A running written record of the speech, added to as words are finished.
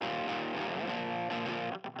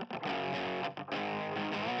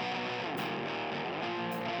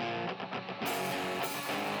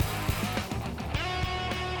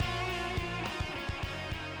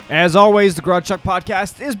As always, the Garage Chuck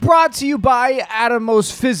Podcast is brought to you by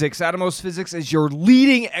Atomos Physics. Atomos Physics is your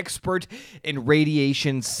leading expert in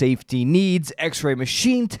radiation safety needs, X-ray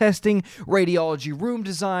machine testing, radiology room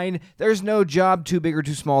design. There's no job too big or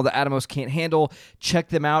too small that Atomos can't handle. Check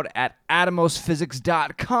them out at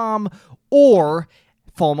atomosphysics.com or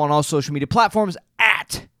follow them on all social media platforms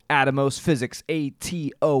at Atomos Physics,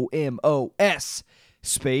 ATOMOS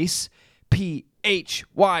space PHYSICS.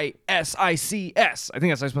 I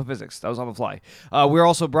think that's how you spell physics. That was on the fly. We're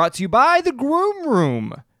also brought to you by the Groom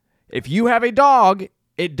Room. If you have a dog,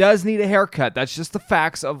 it does need a haircut. That's just the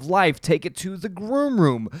facts of life. Take it to the Groom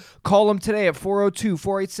Room. Call them today at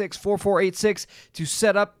 402-486-4486 to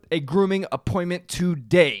set up a grooming appointment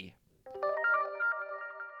today.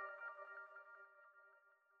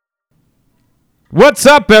 What's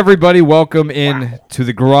up, everybody? Welcome in to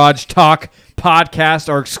the Garage Talk Podcast,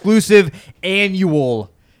 our exclusive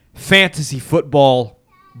annual fantasy football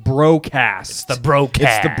BroCast. It's the BroCast.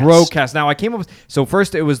 It's the BroCast. Now, I came up with... So,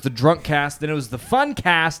 first it was the Drunk Cast, then it was the Fun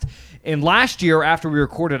Cast, and last year, after we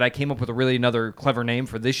recorded, I came up with another clever name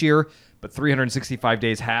for this year, but 365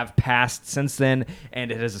 days have passed since then,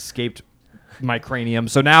 and it has escaped my cranium.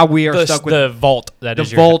 So now we are stuck with the vault that the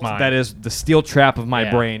is vault your mind. that is the steel trap of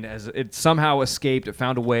my brain. As it somehow escaped, it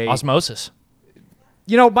found a way. Osmosis.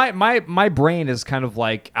 You know, my brain is kind of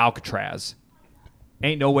like Alcatraz.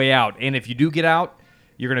 Ain't no way out. And if you do get out,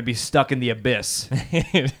 you're going to be stuck in the abyss.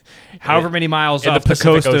 However many miles off the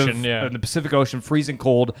coast of the Pacific Ocean, freezing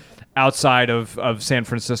cold outside of San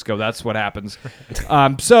Francisco. That's what happens.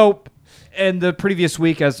 So in the previous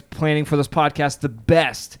week, as planning for this podcast, the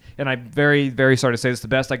best, and I'm very, very sorry to say this, the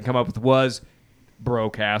best I can come up with was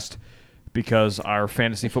BroCast, because our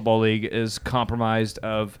fantasy football league is compromised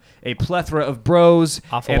of a plethora of bros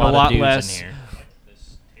and a lot less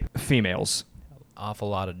females. Awful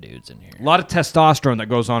lot of dudes in here. A lot of testosterone that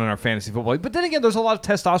goes on in our fantasy football league. But then again, there's a lot of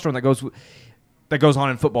testosterone that goes on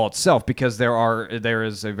in football itself, because there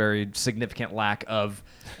is a very significant lack of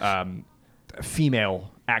female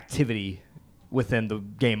activity within the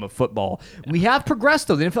game of football. Yeah. We have progressed,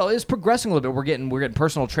 though. The NFL is progressing a little bit. We're getting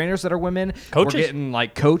personal trainers that are women. Coaches. We're getting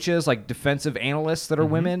coaches, defensive analysts that are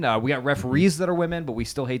women. We got referees that are women, but we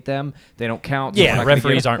still hate them. They don't count. Yeah, so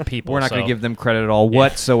referees aren't people. We're not going to give them credit at all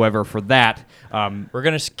whatsoever for that. We're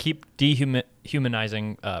going to keep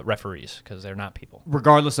dehumanizing referees because they're not people.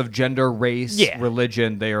 Regardless of gender, race,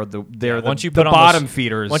 religion, they're the bottom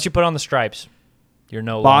feeders. Once you put on the stripes, you're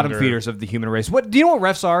no bottom longer feeders of the human race. What do you know what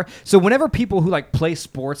refs are? So whenever people who play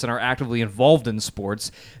sports and are actively involved in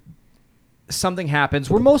sports, something happens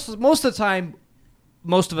where most of the time,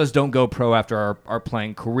 most of us don't go pro after our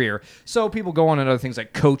playing career. So people go on and other things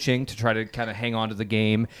like coaching to try to kind of hang on to the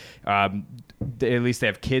game. At least they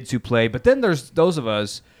have kids who play. But then there's those of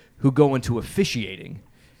us who go into officiating.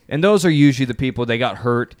 And those are usually the people, they got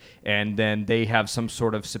hurt, and then they have some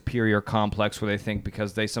sort of superior complex where they think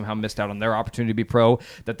because they somehow missed out on their opportunity to be pro,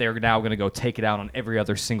 that they're now going to go take it out on every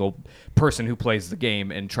other single person who plays the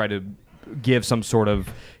game and try to give some sort of,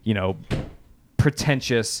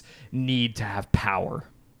 pretentious need to have power.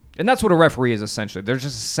 And that's what a referee is, essentially. They're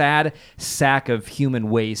just a sad sack of human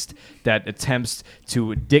waste that attempts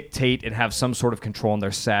to dictate and have some sort of control in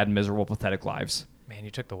their sad, miserable, pathetic lives. Man,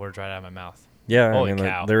 you took the words right out of my mouth. Yeah, Holy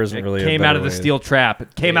cow. there isn't really. It came out of the steel trap.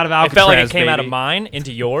 It came out of Alcatraz. It felt like it came out of mine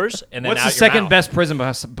into yours, and then what's out the your second mouth. best prison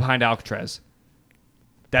behind Alcatraz?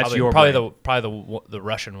 That's probably your the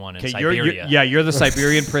Russian one in Siberia. You're the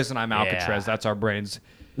Siberian prison. I'm Alcatraz. That's our brains.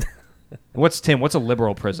 What's Tim? What's a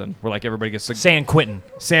liberal prison where everybody gets San Quentin?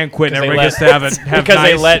 Everybody gets to have because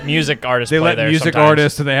nice, they let music artists. They play let there music sometimes.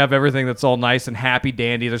 artists, and they have everything that's all nice and happy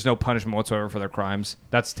dandy. There's no punishment whatsoever for their crimes.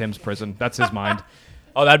 That's Tim's prison. That's his mind.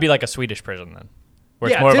 Oh, that'd be like a Swedish prison then.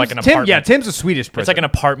 Where it's more of like an apartment. Tim's a Swedish prison. It's like an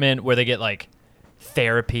apartment where they get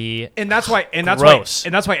therapy. And that's why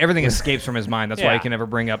everything escapes from his mind. That's why he can never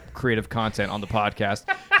bring up creative content on the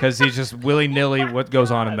podcast, because he's just willy-nilly what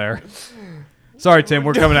goes on in there. Sorry, Tim,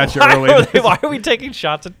 we're coming at you early. Why are we taking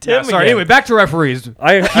shots at Tim? Sorry. Anyway, back to referees.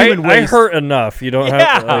 I hurt enough. You don't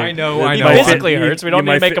have. I know. He physically hurts. We don't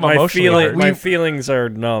need to make him emotionally hurt. My feelings are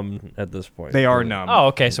numb at this point. They are numb. Oh,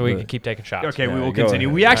 okay. So we can keep taking shots. Okay, we will continue.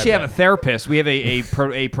 We actually have a therapist. We have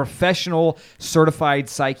a professional, certified,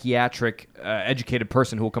 psychiatric, educated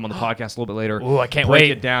person who will come on the podcast a little bit later. Ooh, I can't break wait.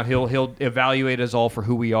 it down. He'll evaluate us all for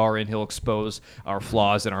who we are, and he'll expose our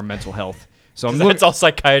flaws and our mental health. So that's all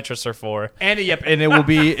psychiatrists are for. And it will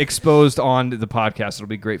be exposed on the podcast. It'll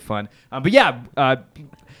be great fun.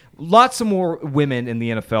 Lots of more women in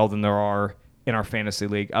the NFL than there are in our fantasy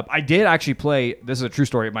league. I did actually play. This is a true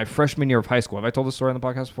story. My freshman year of high school. Have I told this story on the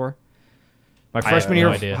podcast before? My freshman year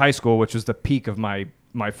of high school, which was the peak of my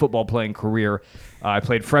my football playing career. I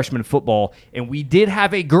played freshman football, and we did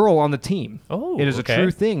have a girl on the team. Oh, it is a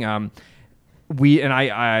true thing. We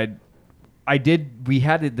had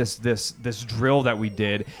this drill that we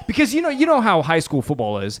did because you know how high school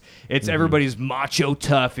football is. It's everybody's macho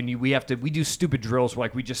tough, and we do stupid drills where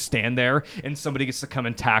like we just stand there and somebody gets to come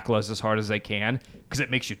and tackle us as hard as they can because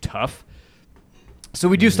it makes you tough. So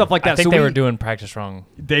we do stuff like that. I think they were doing practice wrong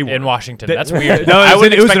in Washington. That's weird. No,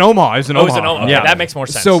 it was in Omaha. It was in Omaha. Okay, yeah, that makes more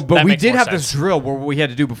sense. So, but we did have this drill where what we had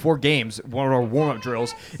to do before games, one of our warm-up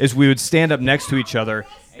drills, is we would stand up next to each other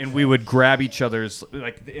and we would grab each other's,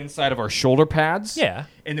 like the inside of our shoulder pads. Yeah.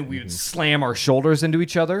 And then we would slam our shoulders into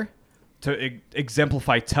each other to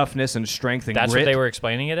exemplify toughness and strength and That's grit. what they were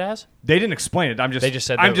explaining it as? They didn't explain it. They just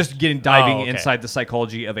said I'm just diving okay. inside the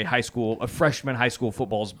psychology of a freshman high school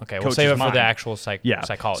football's Okay, coach's we'll save it mind. for the actual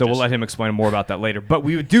psychologist. So we'll let him explain more about that later. But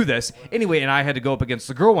we would do this anyway, and I had to go up against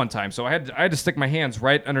the girl one time, so I had to stick my hands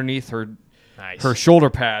right underneath her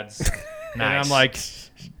shoulder pads, and I'm like,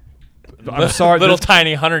 I'm sorry, little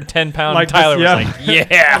tiny 110-pound like Tyler was like,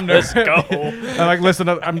 yeah, let's go. I'm like, listen,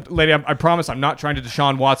 lady, I promise I'm not trying to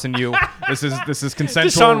Deshaun Watson you. This is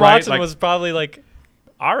consensual. Deshaun right? Watson was probably like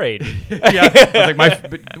our age. Yeah, I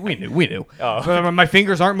was like, we knew. Oh. But my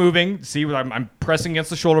fingers aren't moving. See, I'm pressing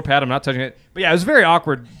against the shoulder pad. I'm not touching it. But yeah, it was a very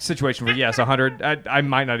awkward situation. But yes, 100. I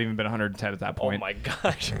might not even been 110 at that point. Oh my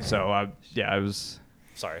gosh. So yeah, it was.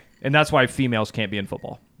 Sorry. And that's why females can't be in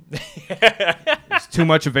football. It's too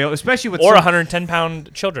much available, especially with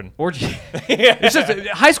 110-pound children. It's just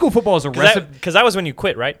high school football is a recipe. Because that was when you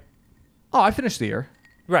quit, right? Oh, I finished the year.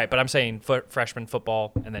 Right, but I'm saying freshman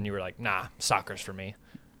football, and then you were like, nah, soccer's for me.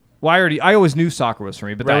 Well, I always knew soccer was for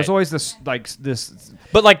me, but there was always this.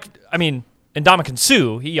 But like, I mean, Ndamukong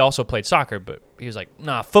Suh, he also played soccer, but he was like,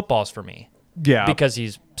 nah, football's for me. Yeah, because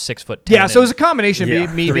he's 6'10". Yeah, so it was a combination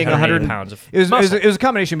of me being 100 pounds of it was a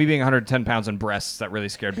combination of me being 110 pounds and breasts that really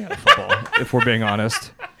scared me out of football. If we're being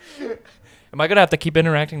honest, am I gonna have to keep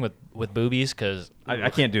interacting with boobies? Because I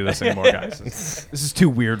can't do this anymore, guys. This is too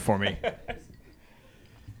weird for me.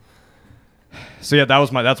 So yeah,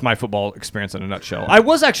 that's my football experience in a nutshell. I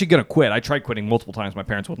was actually gonna quit. I tried quitting multiple times. My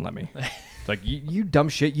parents wouldn't let me. It's like you dumb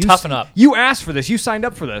shit. Toughen up. You asked for this. You signed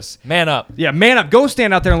up for this. Man up. Yeah, man up. Go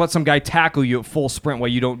stand out there and let some guy tackle you at full sprint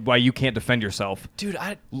while you can't defend yourself. Dude,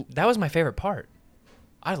 that was my favorite part.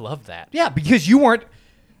 I loved that. Yeah, because you weren't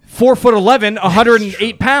 4'11",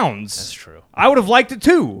 108 pounds. That's true. I would have liked it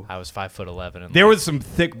too. I was 5'11". There were some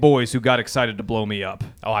thick boys who got excited to blow me up.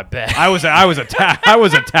 Oh, I bet. I was a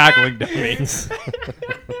tackling dummy.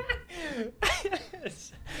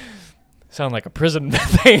 Sound like a prison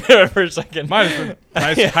thing there for a second. Might have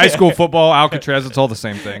been. High school football, Alcatraz, it's all the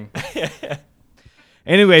same thing.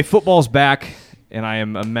 Anyway, football's back, and I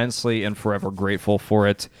am immensely and forever grateful for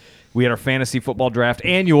it. We had our fantasy football draft,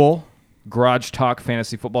 annual Garage Talk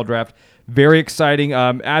fantasy football draft. Very exciting.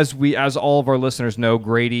 As all of our listeners know,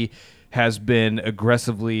 Grady has been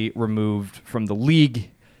aggressively removed from the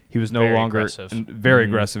league. He was no longer aggressive. Very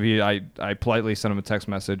aggressive. I politely sent him a text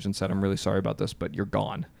message and said, "I'm really sorry about this, but you're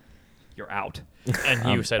gone. You're out."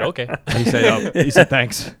 And you said, okay. He said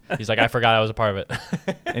thanks. He's like, I forgot I was a part of it.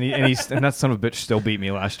 and that son of a bitch still beat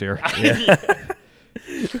me last year. Yeah.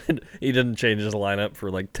 He didn't change his lineup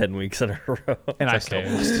for like 10 weeks in a row. And I still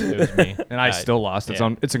lost. It was me. And I still lost.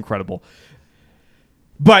 It's incredible.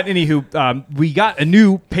 But anywho, we got a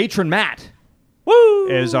new patron, Matt. Woo!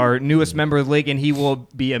 Is our newest member of the league, and he will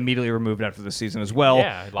be immediately removed after the season as well.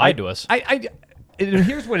 Yeah, lied to us. And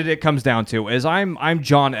here's what it comes down to: is I'm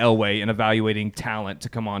John Elway in evaluating talent to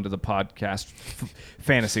come onto the podcast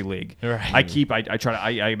fantasy league. Right.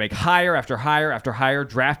 I make hire after hire after hire,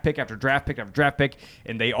 draft pick after draft pick after draft pick,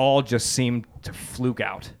 and they all just seem to fluke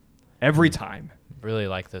out every time. Really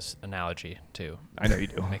like this analogy too. I know you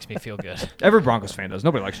do. Makes me feel good. Every Broncos fan does.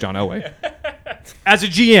 Nobody likes John Elway. As a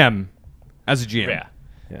GM.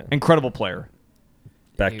 Yeah. Incredible player.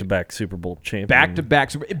 Back-to-back Super Bowl champion.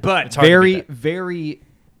 Back-to-back, but very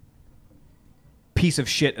piece of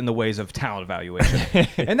shit in the ways of talent evaluation.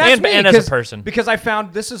 And that's me, and as a person. Because I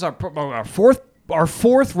found this is our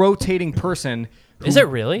fourth rotating person. Is it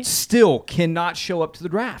really? Still cannot show up to the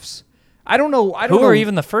drafts. I don't know. Who were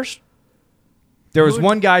even the first? There was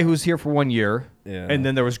one guy who was here for 1 year. Yeah. And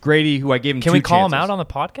then there was Grady, who I gave him 2 Can we call chances. him out on the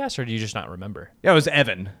podcast, or do you just not remember? Yeah, it was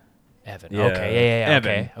Evan. Evan. Yeah. Okay. Yeah.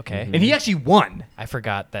 Evan. Okay. And he actually won. I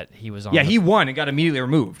forgot that he was on. Yeah, he won and got immediately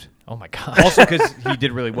removed. Oh my god. Also, because he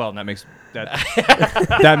did really well, and that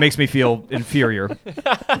makes me feel inferior.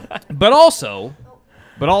 But also,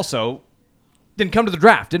 didn't come to the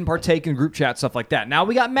draft, didn't partake in group chat, stuff like that. Now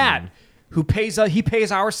we got Matt, who pays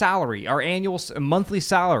our salary, our monthly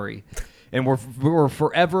salary, and we're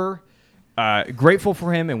forever grateful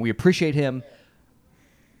for him, and we appreciate him.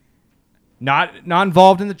 Not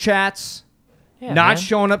involved in the chats, Yeah, not man.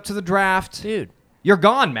 showing up to the draft. Dude. You're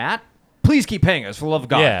gone, Matt. Please keep paying us, for the love of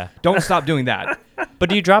God. Yeah. Don't stop doing that. But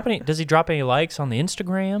does he drop any likes on the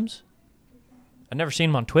Instagrams? I've never seen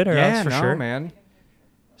him on Twitter, that's for sure. Man.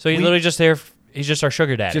 So he's literally just there. He's just our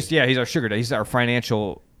sugar daddy. He's our sugar daddy. He's our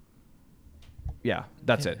financial. Yeah,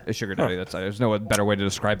 that's it. A sugar daddy. There's no better way to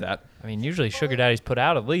describe that. I mean, usually sugar daddies put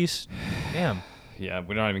out at least. Damn. Yeah,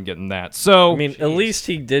 we're not even getting that. So I mean, at least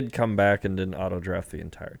he did come back and didn't auto draft the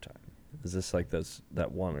entire time. Is this like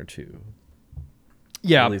that one or two?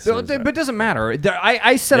 yeah, At least but there's it doesn't matter.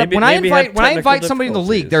 I set up Maybe- when I maybe had invite technical somebody in the league.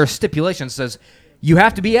 difficulties. There are stipulations that says you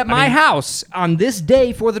have to be at my house on this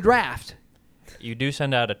day for the draft. You do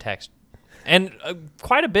send out a text, and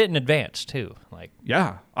quite a bit in advance too. Like,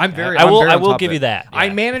 Yeah, I'm very. I I'm will- very I on will top of give it. you that, I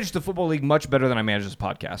yeah. manage the football league much better than I manage this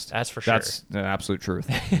podcast. That's for sure. That's an absolute truth.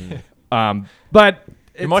 But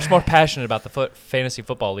You're much more passionate about the fantasy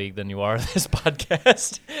football league than you are this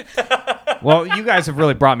podcast. well, you guys have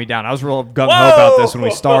really brought me down. I was real gung ho about this when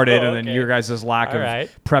we started, and then Okay. your guys' lack All of right.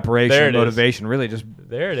 preparation, There and it is. motivation, really just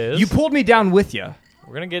There it is. you pulled me down with you.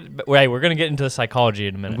 We're gonna get into the psychology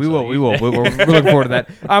in a minute. We so will. We're looking forward to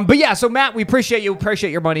that. But yeah, so Matt, we appreciate you.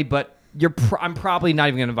 Appreciate your money, but I'm probably not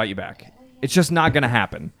even going to invite you back. It's just not going to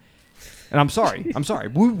happen. And I'm sorry. I'm sorry.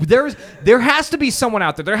 There has to be someone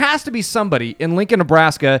out there. There has to be somebody in Lincoln,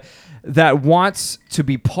 Nebraska, that wants to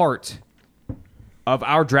be part of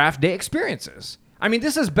our draft day experiences. I mean,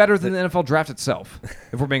 this is better than the NFL draft itself,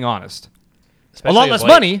 if we're being honest. Especially A lot of less late.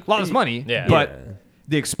 money. A lot less money. Yeah. But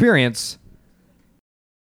the experience.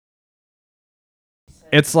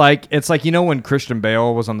 It's like when Christian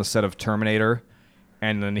Bale was on the set of Terminator,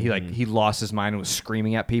 and then he lost his mind and was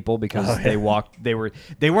screaming at people because they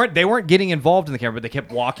weren't getting involved in the camera, but they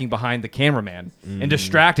kept walking behind the cameraman and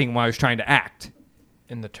distracting him while he was trying to act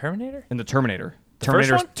In the Terminator? in the Terminator.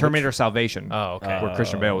 first one? Terminator Salvation. Oh, okay. Where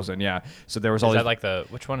Christian Bale was in, yeah. So there was all Is these. that like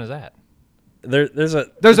which one is that? There's a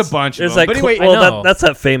bunch of there's them. that But anyway, I know. that's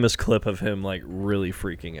that famous clip of him like really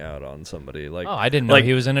freaking out on somebody. Like, Oh, I didn't know like,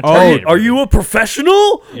 he was in a Oh, Terminator. are you a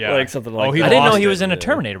professional? Yeah. Like something like. Oh, he that. I didn't know lost he it, was in a yeah.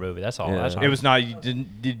 Terminator movie. That's all. Yeah. That's all. It was not.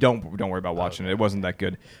 You don't worry about watching it. It wasn't that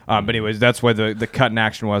good. But anyways, that's why the cut in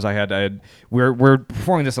action was. We're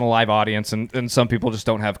performing this in a live audience, and some people just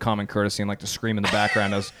don't have common courtesy and like to scream in the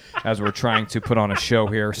background as we're trying to put on a show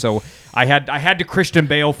here. So I had to Christian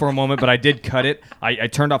Bale for a moment, but I did cut it. I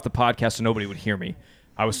turned off the podcast so nobody would hear me.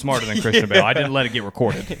 I was smarter than Christian Bale. I didn't let it get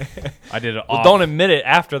recorded. I did it Well, off. don't admit it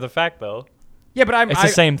after the fact, though. Yeah, but It's the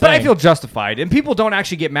same But I thing. feel justified, and people don't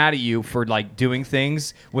actually get mad at you for like doing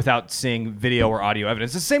things without seeing video or audio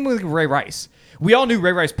evidence. It's the same with Ray Rice. We all knew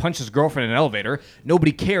Ray Rice punched his girlfriend in an elevator.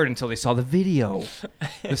 Nobody cared until they saw the video.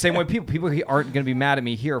 The same way people aren't going to be mad at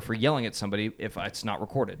me here for yelling at somebody if it's not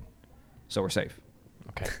recorded. So we're safe.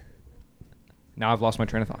 Okay. Now I've lost my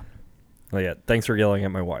train of thought. Oh yeah, thanks for yelling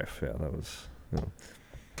at my wife. Yeah, that was.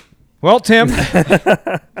 Well, Tim,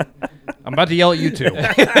 I'm about to yell at you too.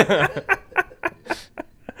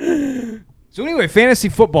 So anyway, fantasy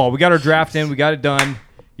football. We got our draft in. We got it done.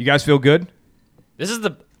 You guys feel good? This is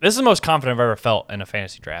the most confident I've ever felt in a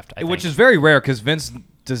fantasy draft. I Which think. is very rare because Vince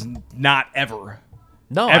does not ever.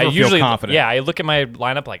 no, ever I feel usually confident. Yeah, I look at my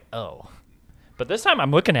lineup like, oh, but this time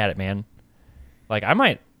I'm looking at it, man. Like I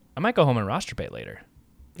might go home and roster bait later.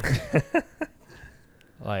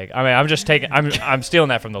 Like I mean, I'm stealing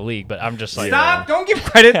that from the league, but I'm just like Stop! Don't give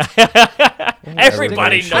credit.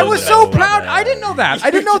 everybody knows. I was that. so proud. I didn't know that.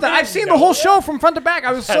 I've seen the whole show from front to back.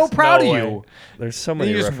 I was so That's proud no of way. you. There's so And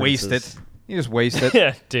many. you just waste it. references. You just waste it.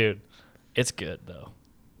 Yeah, dude, it's good though.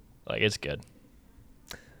 Like it's good.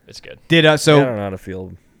 It's good. Did I don't so? know how to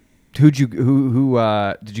feel. Who did you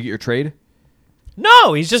get your trade?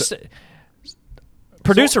 No, he's just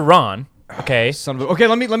producer Ron. Okay. Okay,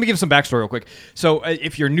 let me give some backstory real quick. So,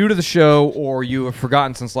 if you're new to the show or you have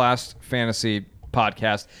forgotten since last fantasy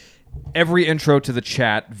podcast, every intro to the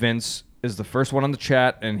chat, Vince is the first one on the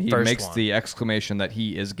chat, and he First makes one. the exclamation that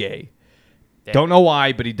he is gay. Yeah. Don't know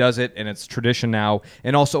why, but he does it, and it's tradition now.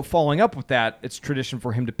 And also, following up with that, it's tradition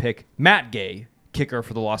for him to pick Matt Gay, kicker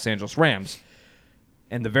for the Los Angeles Rams.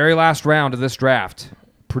 And the very last round of this draft,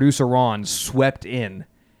 producer Ron swept in.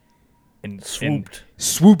 And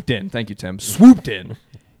swooped in. Thank you, Tim. Swooped in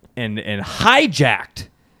and hijacked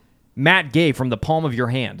Matt Gay from the palm of your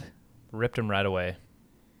hand. Ripped him right away.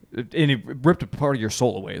 And he ripped a part of your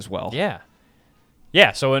soul away as well. Yeah.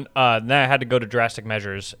 Yeah, so then I had to go to drastic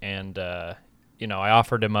measures, and, I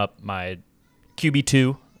offered him up my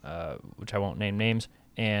QB2, which I won't name names,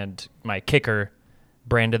 and my kicker,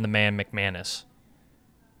 Brandon the Man McManus.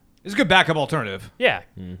 It's a good backup alternative. Yeah.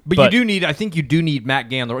 But you do need, I think you do need Matt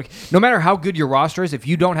Gay on the roster. No matter how good your roster is, if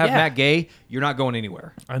you don't have Matt Gay, you're not going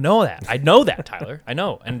anywhere. I know that, Tyler. I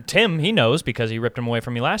know. And Tim, he knows because he ripped him away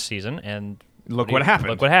from me last season. And Look what happened.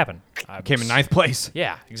 Look what happened. Came in 9th place.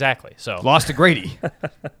 Yeah, exactly. So Lost to Grady.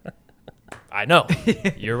 I know.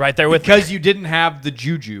 You're right there with because me. you didn't have the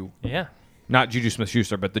juju. Yeah. Not Juju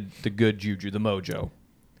Smith-Schuster, but the good juju, the mojo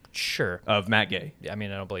Sure. of Matt Gay. I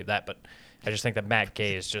mean, I don't believe that, but I just think that Matt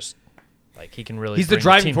Gay is just like he can really. He's the bring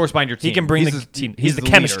driving team. force behind your team. He can bring He's the team. he's He's the the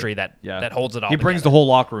chemistry leader. that holds it all. He brings together. the whole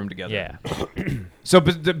locker room together. Yeah. So,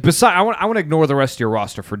 beside, I want to ignore the rest of your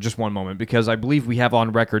roster for just one moment because I believe we have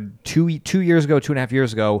on record 2.5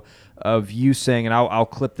 years ago, of you saying, and I'll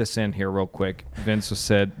clip this in here real quick. Vince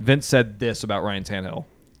said this about Ryan Tannehill.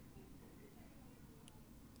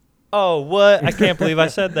 Oh, what? I can't believe I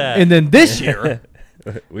said that. And then this year,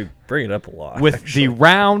 We bring it up a lot. with the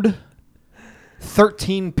round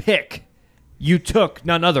 13 pick, you took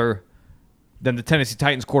none other than the Tennessee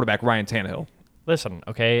Titans quarterback Ryan Tannehill. Listen,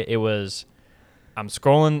 okay, it was. I'm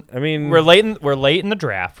scrolling. I mean, we're late in the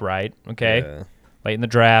draft, right? Okay, Yeah. late in the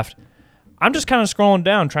draft. I'm just kind of scrolling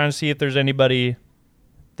down, trying to see if there's anybody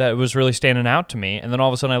that was really standing out to me, and then all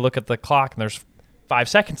of a sudden I look at the clock and there's 5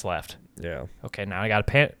 seconds left. Yeah. Okay, now I got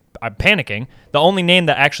to I'm panicking. The only name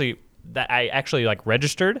that I actually like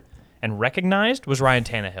registered and recognized was Ryan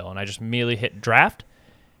Tannehill, and I just immediately hit draft.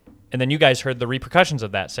 And then you guys heard the repercussions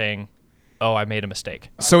of that, saying, "Oh, I made a mistake."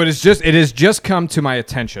 So it has just come to my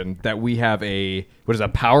attention that we have a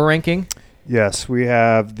power ranking Yes, we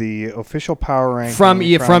have the official power ranking from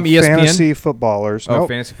ESPN. Fantasy Footballers. Oh, Nope.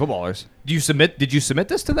 fantasy footballers. Did you submit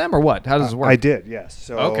this to them or what? How does this work? I did, yes.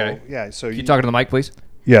 So Okay. Yeah. So Can you talk to the mic, please?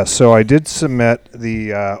 Yes. So I did submit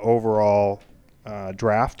the overall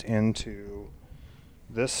draft into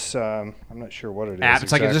this. I'm not sure what it is. App.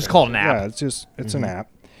 It's like it's just exactly. called an app. Yeah, it's an app,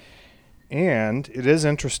 and it is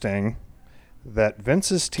interesting that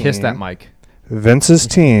Vince's team. Kiss that mic. Vince's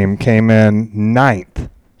team came in 9th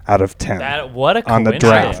out of 10. What a on the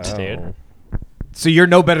coincidence, draft. dude. So you're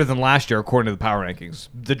no better than last year according to the power rankings,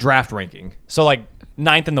 the draft ranking. So like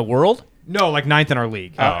 9th in the world? No, like 9th in our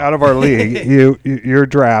league. Out of our league, your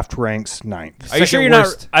draft ranks 9th. Are you sure Second you're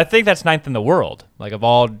worst. not? I think that's 9th in the world, like of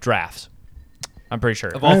all drafts. I'm pretty sure.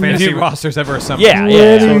 Of all I'm fantasy not- rosters ever assembled. Yeah,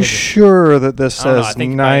 Pretty sure that this I don't know, I says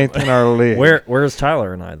think 9th in our league. Where's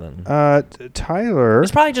Tyler and I then? Tyler?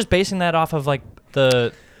 It's probably just basing that off of like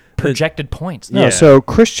the projected points. No, Yeah. so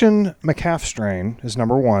Christian McCaffstrain is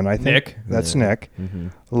number 1. I think Nick. That's Nick.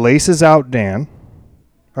 Laces out Dan.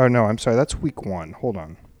 Oh no, I'm sorry. That's week 1. Hold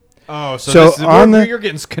on. Oh, so, So this is, on the- you're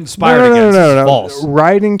getting conspired against. No. This is false.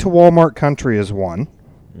 Riding to Walmart Country is 1.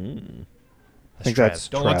 I think that's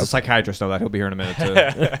Don't let the Trev. psychiatrist know that. He'll be here in a minute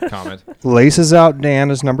to comment. Laces out Dan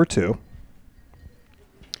is number 2.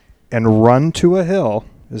 And Run to a Hill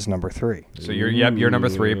is number 3. So you're number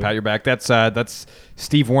 3. Pat your back. That's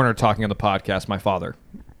Steve Warner talking on the podcast. My father.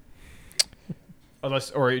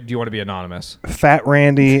 Or do you want to be anonymous? Fat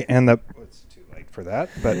Randy and the. It's too late for that,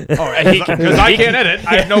 but Because I can't edit.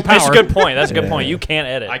 I have no power. That's a good point. That's a good point. You can't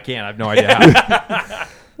edit. I can't. I have no idea how.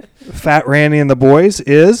 Fat Randy and the boys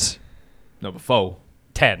is. No, but foe.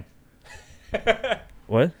 10.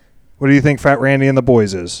 What? What do you think Fat Randy and the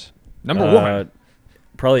boys is? Number 1.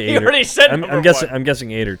 Probably 8. He already said I'm number guessing. one. I'm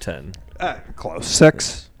guessing 8 or 10. Close.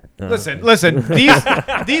 6. Listen.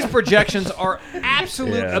 These projections are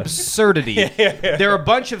absolute absurdity. They're a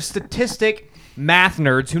bunch of statistic math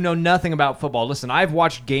nerds who know nothing about football. Listen, I've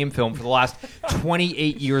watched game film for the last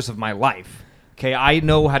 28 years of my life. Okay, I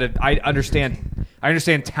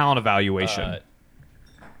understand talent evaluation.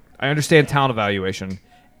 I understand talent evaluation.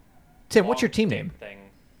 Tim, what's your team name?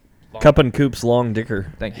 Cup and Coop's Long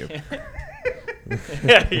Dicker. Thank you.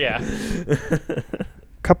 Yeah.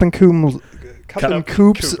 Cup and Coops Cup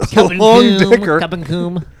and Long Coom, Dicker Cup and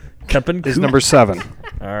Coom. Cup and is Coop. number 7.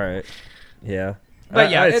 All right. Yeah. But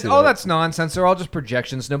yeah, I see all that. that's nonsense. They're all just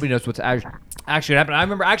projections. Nobody knows what's actually happening. I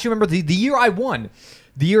remember the year I won,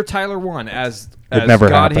 the year Tyler won as never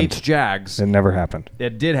God happened. Hates Jags. It never happened.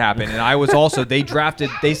 It did happen, and I was also. They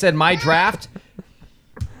said my draft.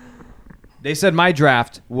 They said my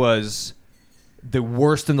draft was the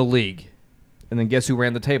worst in the league, and then guess who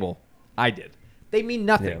ran the table? I did. They mean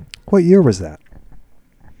nothing. Yeah. What year was that?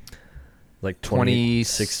 Like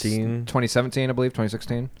 2016. 2017, I believe,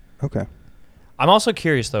 2016. Okay. I'm also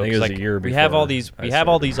curious though, I think it 'cause, was like a year we have all before these I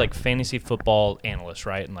started. like fantasy football analysts,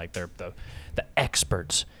 right? And like they're the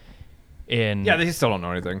experts in. Yeah, they still don't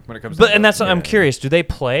know anything when it comes. But to and that's Yeah. I'm curious. Do they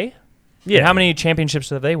play? Yeah. And how many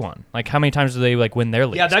championships have they won? Like, how many times do they like win their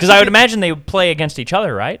leagues? Yeah, because I would imagine they would play against each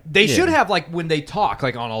other, right? They should have, like, when they talk,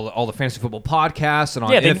 like on all the fantasy football podcasts and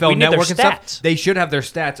on we NFL need their Network and stats. stuff. They should have their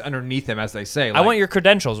stats underneath them as they say. I Like, want your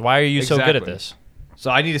credentials. Why are you so good at Exactly. this?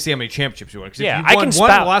 So I need to see how many championships you won. 'Cause if Yeah, you've I won can one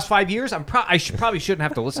in spout- the last 5 years, probably shouldn't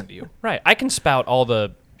have to listen to you. Right. I can spout all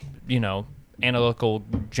the, analytical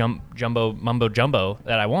jumbo mumbo jumbo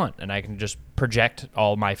that I want, and I can just project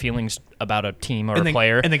all my feelings about a team or and a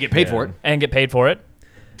player, and then get paid for it. and get paid for it,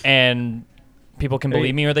 and people can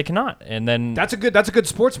believe me or they cannot, and then That's a good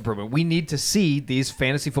sports improvement. We need to see these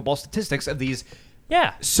fantasy football statistics of these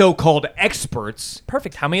so-called experts.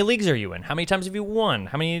 perfect. How many leagues are you in? How many times have you won?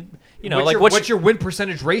 How many? What's your win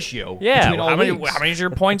percentage ratio? between all how many? leagues? How many is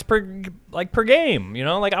your points per game?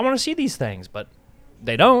 Like I want to see these things, but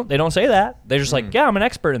they don't. They don't say that. They're just like, yeah, I'm an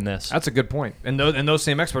expert in this. That's a good point. And those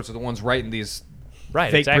same experts are the ones writing these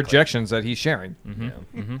fake exactly. projections that he's sharing.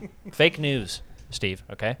 Fake news, Steve.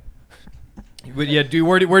 Okay. But yeah, dude,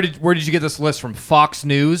 where did you get this list from? Fox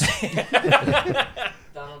News? Donald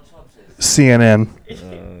Trump says CNN.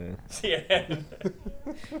 CNN. CNN's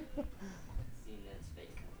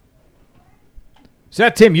fake. So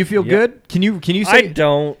that Tim, you feel Yep. good? Can you say I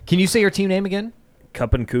don't. Can you say your team name again?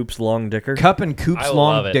 Cup and Coops Long Dicker. Cup and Coops I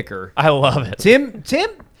Long love it. Dicker. I love it. Tim,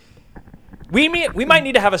 We might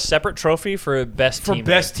need to have a separate trophy for best for team.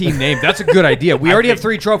 best team name. That's a good idea. We already have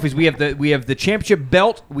 3 trophies. We have the championship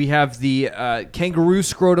belt. We have the kangaroo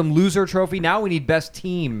scrotum loser trophy. Now we need best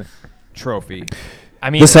team trophy. I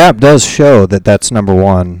mean, This app does show that that's number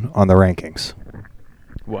 1 on the rankings.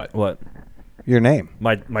 What? Your name.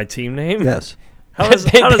 My team name? Yes. How does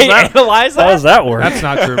they that analyze that? How does that work? That's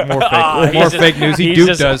not true. More fake. He's More just- fake news. He he's Duke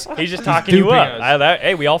just- does. He's just talking you duping up. us.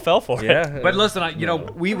 Hey, we all fell for it. yeah. But listen,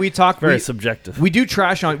 we talk Very we, subjective. we do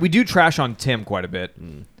trash on Tim quite a bit.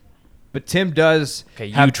 But Tim does Okay,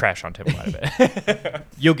 you have trash on Tim quite a bit.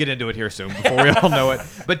 You'll get into it here soon before we all know it.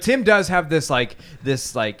 But Tim does have this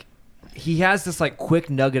he has this quick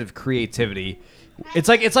nugget of creativity. It's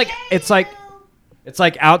like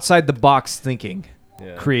outside the box thinking.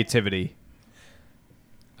 Yeah. I Creativity.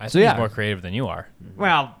 think So, yeah. he's more creative than you are.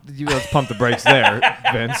 Well, let's pump the brakes there,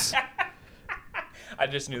 Vince. I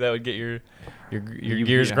just knew that would get your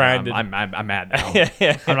gears grinded. I'm mad now. I'm not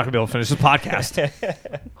gonna be able to finish this podcast.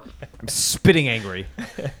 I'm spitting angry.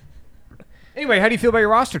 Anyway, how do you feel about your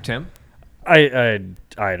roster, Tim? I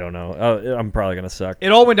don't know. I'm probably gonna suck.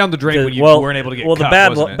 It all went down the drain when you weren't able to get cut,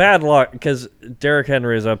 wasn't it? bad luck because Derrick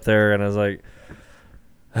Henry is up there, and I was like,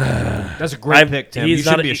 That's a great pick, Tim. You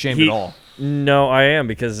shouldn't be ashamed at all. No, I am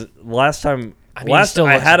because last time, I mean, he still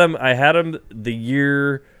I looks- had him the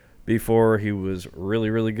year before he was really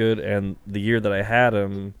really good, and the year that I had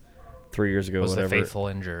him 3 years ago, was whatever. the faithful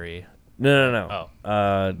injury. No.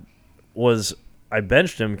 Was I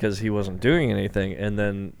benched him because he wasn't doing anything, and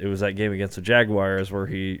then it was that game against the Jaguars where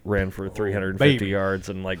he ran for 350 baby. yards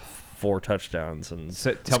and 4 touchdowns and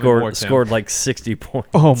Tell me more, Tim. scored 60 points.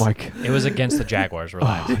 Oh my god. It was against the Jaguars.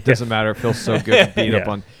 Relax. It doesn't matter. It feels so good to beat up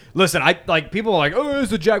Yeah. on. Listen, people are like, "Oh,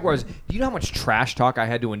 it's the Jaguars." Do you know how much trash talk I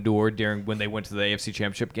had to endure during when they went to the AFC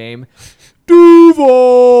Championship game?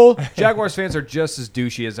 Duval. Jaguars fans are just as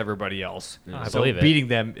douchey as everybody else. I So believe it. beating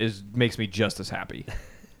them makes me just as happy.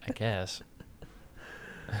 I guess.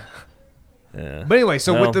 Yeah. But anyway,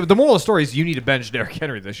 so Well. with the moral of the story is you need to bench Derrick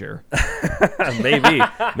Henry this year. maybe.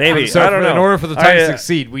 So I don't know. in order for the Titans to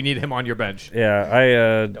succeed, we need him on your bench.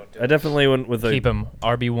 Yeah, I definitely went with Keep him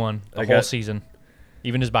RB1 the I whole got- season,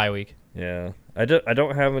 even his bye week. Yeah, I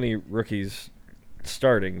don't have any rookies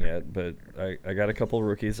starting yet, but I got a couple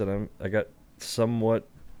rookies that I got somewhat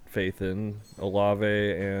faith in, Olave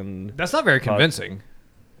and. That's not very convincing.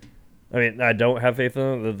 I mean, I don't have faith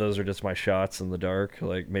in them. Those are just my shots in the dark.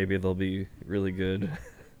 Like maybe they'll be really good.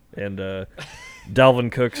 And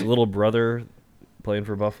Dalvin Cook's little brother playing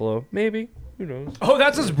for Buffalo, maybe. Who knows? Oh,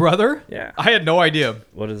 that's his brother? Yeah. I had no idea.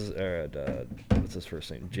 What's his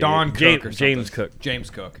first name? Don Cook or James something. Cook. James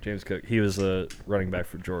Cook. James Cook. He was a running back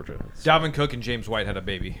for Georgia. Dalvin Cook and James White had a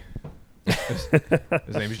baby. His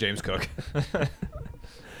name is James Cook.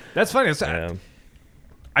 That's funny. Yeah.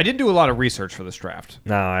 I didn't do a lot of research for this draft.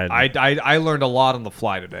 No, I learned a lot on the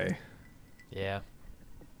fly today. Yeah.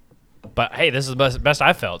 But hey, this is the best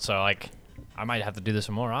I felt. So I might have to do this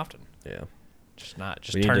more often. yeah. Just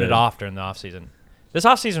We need turn to- it off during the off season. This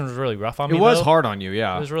off season was really rough on It me. was though. hard on you, It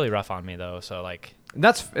yeah. was really rough on me though. So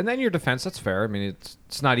And then your defense, that's fair. I mean,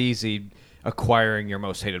 it's not easy acquiring your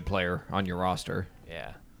most hated player on your roster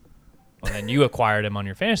yeah. Well, then you acquired him on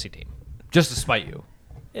your fantasy team. just to spite you.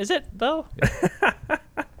 Is it though?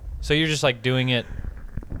 So you're just doing it,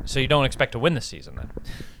 so you don't expect to win this season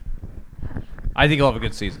then? I think he'll have a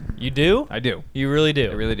good season. You do? I do. You really do?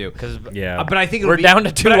 I really do. Because Yeah. But I think it'll we're be, down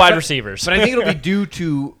to two but I- wide but- receivers. But I think it'll be due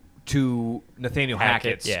to Nathaniel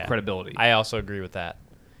Hackett, Hackett's credibility. I also agree with that.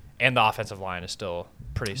 And the offensive line is still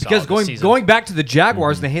pretty solid Because this season. going back to the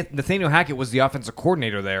Jaguars, Nathaniel Hackett was the offensive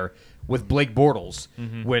coordinator there with Blake Bortles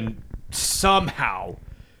when somehow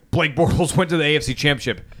Blake Bortles went to the AFC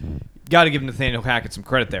Championship. Got to give Nathaniel Hackett some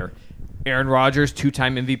credit there. Aaron Rodgers,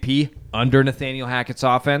 2-time MVP under Nathaniel Hackett's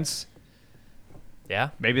offense. Yeah.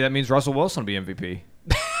 Maybe that means Russell Wilson will be MVP.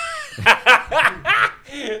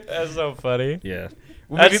 That's so funny. Yeah.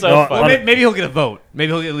 That's so No, funny. Maybe he'll get a vote.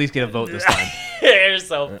 Maybe he'll at least get a vote this time. You're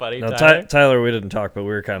so funny, Now, Tyler. Tyler, we didn't talk, but we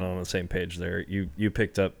were kind of on the same page there. You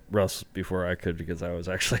picked up Russ before I could because I was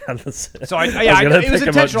actually on the same. So it was pick him up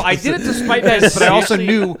intentional. I just- did it to spite this, but I also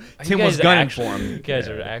Seriously? knew Tim was gunning for You him. guys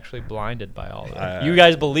are actually blinded by all that. I- You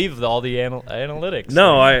guys believe all the analytics.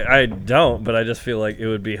 No, I don't, but I just feel like it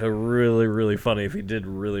would be really, really funny if he did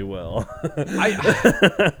really well.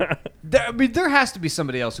 There has to be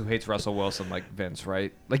somebody else who hates Russell Wilson like Vince,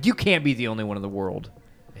 right? Like, you can't be the only one in the world.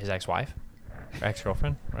 His ex-wife? Or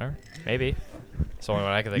ex-girlfriend? Whatever. Maybe. It's the only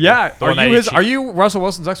one I can think Yeah. of. The one that he Are you Russell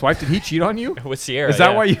Wilson's ex-wife? Did he cheat on you? with Sierra. Is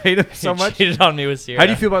that yeah. why you hate him so He much? cheated on me with Sierra. How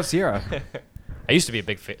do you feel about Sierra? I used to be a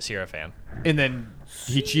big Sierra fan. And then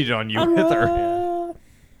he cheated on you with her.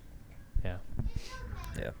 Yeah.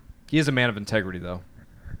 Yeah. He is a man of integrity, though.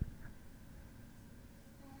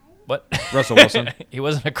 What? Russell Wilson. He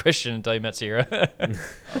wasn't a Christian until he met Sierra.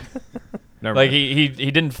 Never Like mind. he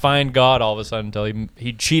didn't find God all of a sudden until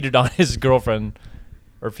he cheated on his girlfriend,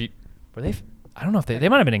 or if he were they. I don't know if they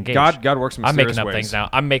might have been engaged. God works in I'm mysterious making up ways. things now.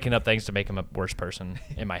 I'm making up things to make him a worse person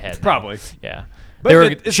in my head. now. Probably. Yeah. But They were-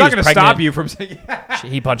 it's she not was going to stop pregnant. you from saying,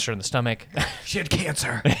 He punched her in the stomach. she had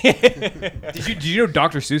cancer. Did you know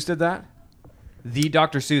Dr. Seuss did that? The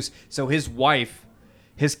Dr. Seuss. So his wife,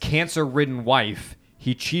 his cancer-ridden wife,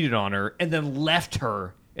 he cheated on her and then left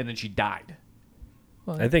her, and then she died.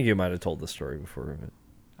 I think you might have told this story before. But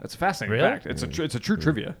That's a fascinating Really? fact. It's a true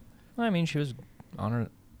trivia. I mean, she was on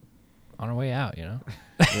her way out. You know.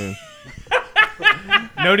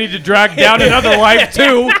 No need to drag down another wife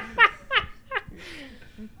too.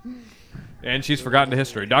 And she's forgotten to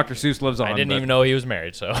history. Dr. Seuss lives on. I didn't but even know he was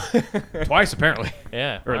married. So. twice apparently,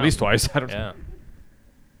 Yeah. or at wow. least twice. I don't Yeah.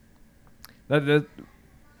 know.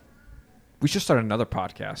 We should start another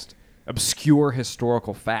podcast. Obscure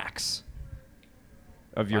historical facts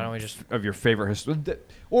of Why don't we just- your favorite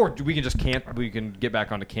or we can just we can get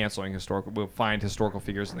back onto canceling historical. We'll find historical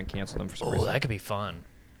figures and then cancel them for some Oh, reason. that could be fun.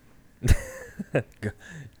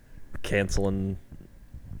 canceling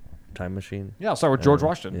time machine. Yeah, I'll start with George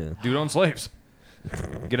Washington. yeah. Dude owned slaves.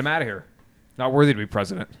 Get him out of here. Not worthy to be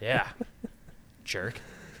president. Yeah. Jerk.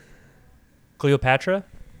 Cleopatra,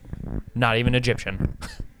 not even Egyptian.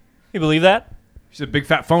 You believe that? She's a big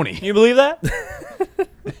fat phony. You believe that?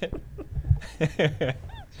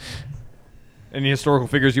 Any historical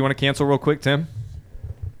figures you want to cancel real quick, Tim?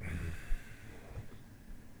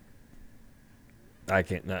 I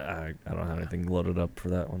can't. I don't have anything loaded up for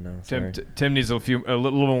that one now. Sorry. Tim needs a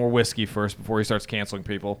little more whiskey first before he starts canceling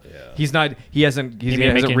people. Yeah. He's not. He hasn't. He may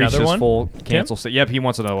hasn't make reached another his one? full cancel state. Yep, he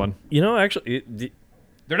wants another one. You know, actually,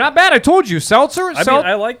 They're not bad. I told you, seltzer. I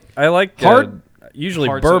mean, I like Hard- usually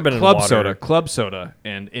hard bourbon soda, and water. club soda,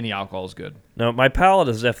 and any alcohol is good. No, my palate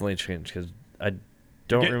has definitely changed because I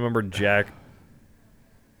don't Get- remember Jack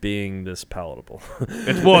being this palatable.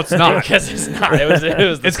 It's not. Because it's not. It was.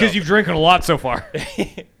 It's because you've drinking a lot so far.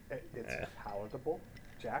 It's palatable,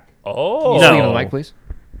 Jack. Oh. No. Speak into the mic, please.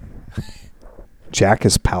 Jack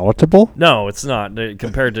is palatable. No, it's not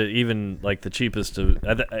compared to even like the cheapest of.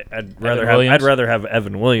 I'd rather Williams? have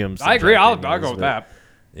Evan Williams. than I agree. Jack I'll Daniels, go with but- that.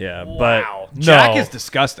 Yeah, Wow. Jack No. is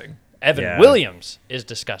disgusting. Evan Yeah. Williams is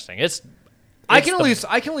disgusting. It's. I it's can the-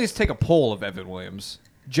 at least take a poll of Evan Williams.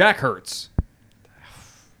 Jack hurts.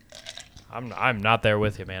 I'm not there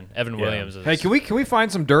with you, man. Evan Williams is. Hey, can we find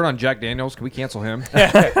some dirt on Jack Daniels? Can we cancel him?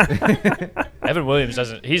 Evan Williams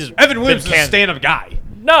doesn't. He's. Evan Williams is been a stand-up guy.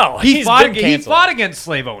 No, He he's fought. been He canceled. fought against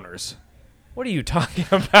slave owners. What are you talking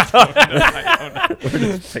about? We're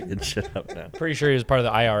just picking shit up now. Pretty sure he was part of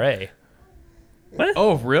the IRA.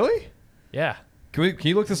 Oh, really? Yeah. Can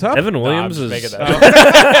you look this up? Evan No, I'm Williams just is. making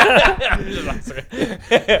that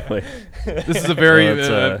Wait. This is a very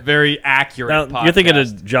Well, it's, very accurate. Now, podcast. you're thinking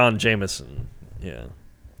of John Jameson. Yeah.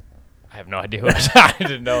 I have no idea. Who I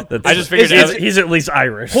didn't know. That's- I just figured. he's at least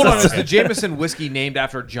Irish. Hold on, is the Jameson whiskey named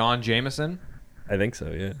after John Jameson? I think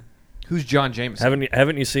so. Yeah. Who's John Jameson?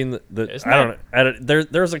 Haven't you seen the Isn't I don't know.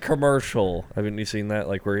 There's a commercial. Haven't you seen that?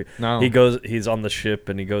 Like where No. he's on the ship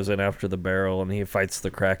and he goes in after the barrel and he fights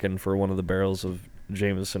the Kraken for one of the barrels of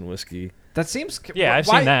Jameson whiskey. That seems. Yeah, I've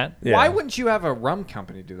why, seen that. Why Yeah. wouldn't you have a rum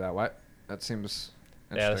company do that? Why? That seems.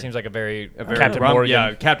 Yeah, that seems like a very Captain Morgan.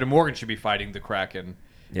 Yeah, Captain Morgan should be fighting the Kraken.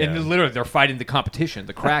 Yeah. And literally, they're fighting the competition,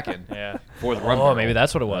 the Kraken, Yeah. for the rum. Oh, barrel. maybe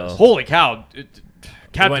that's what it was. Holy cow,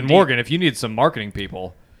 Captain went Morgan! If you need some marketing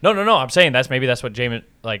people, No. I'm saying that's what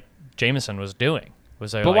Jameson was doing.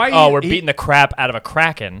 Was But like, why oh, he- we're he- beating the crap out of a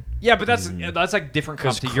Kraken. yeah, but that's like different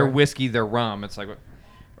 'Cause company. Your whiskey, their rum. It's like,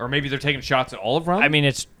 or maybe they're taking shots at all of rum. I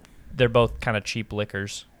mean, they're both kind of cheap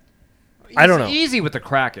liquors. I don't know. Easy with the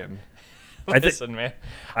Kraken. I thi- Listen, man.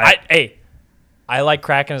 I like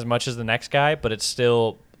Kraken as much as the next guy, but it's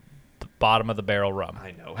still the bottom of the barrel rum.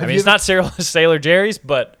 I know. I Have mean, you it's not Sailor Jerry's,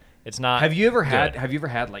 but it's not. Have you ever had? good. Have you ever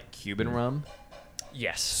had like Cuban rum?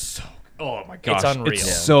 Yes. Oh my gosh, unreal. It's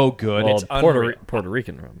Yeah. so good. Well, It's unreal. Puerto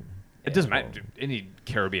Rican rum. It doesn't matter. Dude, any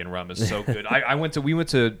Caribbean rum is so good. We went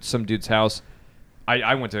to some dude's house.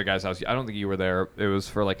 I went to a guy's house. I don't think you were there. It was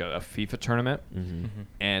for like a FIFA tournament,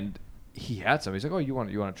 and he had some. He's like, "Oh, you want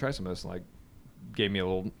to try some of this?" And like, gave me a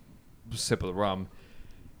little sip of the rum,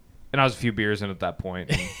 and I was a few beers in at that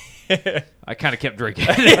point. And I kind of kept drinking.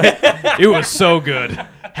 It was so good.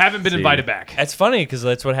 Haven't been See. invited back. It's funny because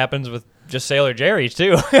that's what happens with just Sailor Jerry's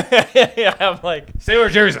too. I'm like, Sailor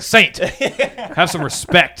Jerry's a saint. Have some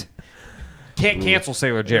respect. Can't cancel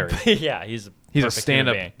Sailor Jerry. yeah, he's a He's a perfect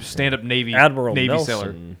human being. stand-up Navy Admiral Navy Nelson.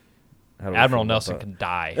 sailor. How do I Admiral feel about Nelson that? can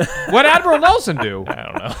die. What Admiral Nelson do? I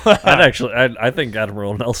don't know. I think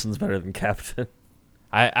Admiral Nelson's better than Captain.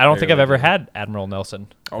 I don't think I've really ever do. had Admiral Nelson.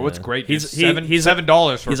 Oh, it's great. He's- He's he's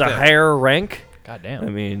 $7 for He's a a fifth. higher rank. God damn. I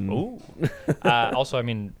mean, Ooh. Also, I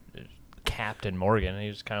mean, Captain Morgan. He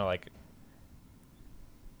was kind of like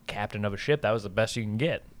captain of a ship. That was the best you can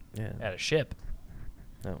get yeah. at a ship.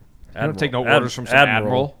 No. I don't take no orders from some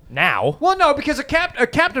admiral. Now, Well, no, because a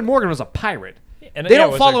Captain Morgan was a pirate. and They yeah,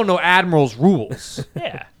 don't was follow no admiral's rules.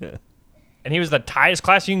 Yeah. And he was the highest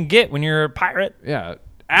class you can get when you're a pirate. Yeah,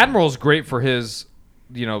 admiral's great for his,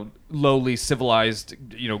 lowly civilized,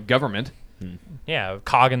 government. Yeah,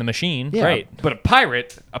 cog in the machine. Yeah, Great. but a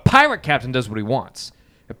pirate captain does what he wants.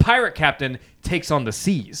 A pirate captain takes on the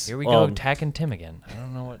seas. Here we go, attacking Tim again. I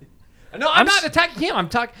don't know what. No, I'm not attacking him.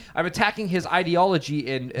 I'm attacking his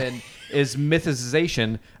ideology and his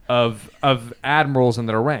mythicization of admirals and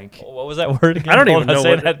their rank. What was that word again? I don't Hold even on, know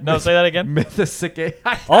say what- that. No, say that again. Mythicization.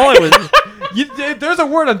 All I was There's a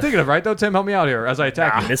word I'm thinking of, right? Though, Tim, help me out here as I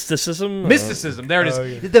attack you. mysticism. Mysticism. There it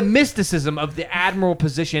is. The mysticism of the admiral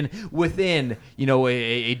position within,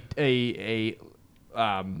 a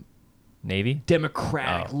Navy.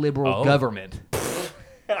 democratic liberal Oh. government.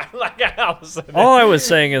 Like I was saying. All I was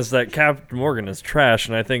saying is that Captain Morgan is trash,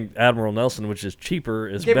 and I think Admiral Nelson, which is cheaper,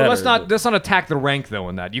 is Okay, better. but let's not attack the rank though.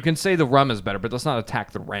 In that, you can say the rum is better, but let's not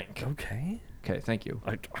attack the rank. Okay. Okay, thank you.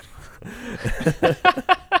 I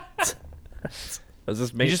was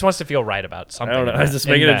just He making. just wants to feel right about I something. don't know. I was just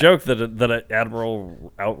in making a that. joke that an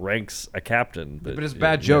admiral outranks a captain. But But it's a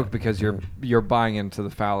bad joke because you're buying into the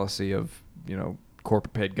fallacy of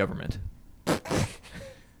corporate paid government.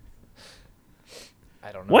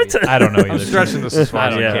 I don't know. What? Either. I don't know either. I'm stretching this as far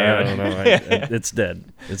as I Yeah, can. I don't know. It's dead.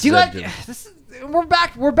 It's Do you dead. like? Jim.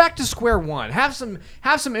 We're back to square one. Have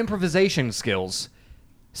some improvisation skills.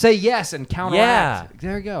 Say yes and counteract.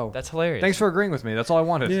 There you go. That's hilarious. Thanks for agreeing with me. That's all I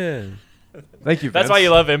wanted. Yeah. Thank you. That's Vince. why you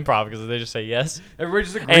love improv because they just say yes. Everybody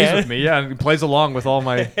just agrees And- with me. Yeah, and plays along with all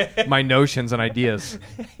my notions and ideas.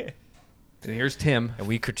 And here's Tim. And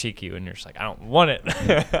we critique you, and you're just like, I don't want it.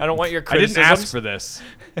 I don't want your I criticisms. didn't ask for this.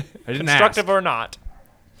 I didn't constructive ask. or not.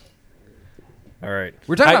 All right.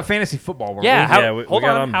 We're talking I- about fantasy football. Weren't Yeah. we? How, Yeah, we hold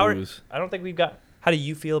got on. on How booze. I don't think we've got. How do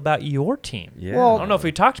you feel about your team? Yeah. Well, I don't know if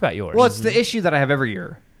we talked about yours. Well, it's the issue that I have every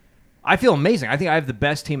year. I feel amazing. I think I have the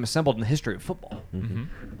best team assembled in the history of football. Mm-hmm.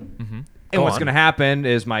 And Go what's on. going to happen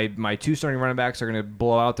is my two starting running backs are going to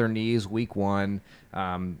blow out their knees week one.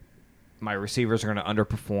 My receivers are going to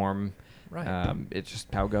underperform. Right. It's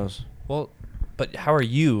just how it goes. Well, but how are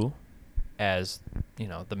you, as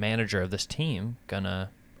the manager of this team, gonna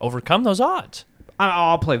overcome those odds?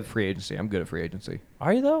 I'll play free agency. I'm good at free agency.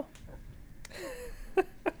 Are you though?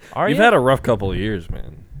 Are You've you? had a rough couple of years,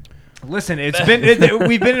 man. Listen,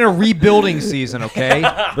 we've been in a rebuilding season, okay?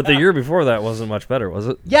 But the year before that wasn't much better, was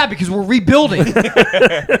it? Yeah, because we're rebuilding.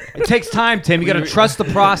 It takes time, Tim. You got to trust the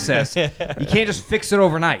process. You can't just fix it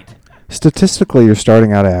overnight. Statistically, you're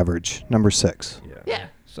starting out average, number 6. Yeah.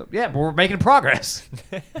 So but we're making progress.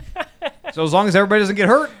 So as long as everybody doesn't get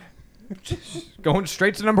hurt, going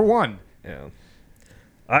straight to number 1. Yeah.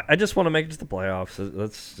 I just want to make it to the playoffs.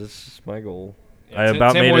 That's just my goal. Yeah, I Tim-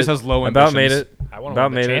 about Tim made always it. has low about made ambitions. it. I want about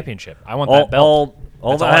to win the made it. championship. I want that belt.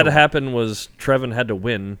 All That's that all I had to want. happen was Trevin had to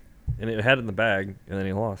win and it had it in the bag, and then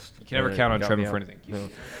he lost. You can never And count it on got Trevor me for out. anything.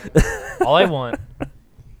 No. All I want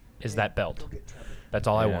is that belt. That's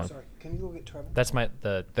all I Yeah. want. Sorry, can you go get Trevor? That's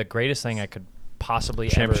the greatest thing I could possibly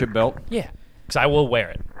Championship ever. belt. Yeah, because I will wear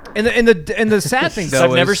it. And the sad thing 'Cause though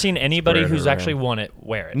I've never is seen anybody Spread it who's around. actually won it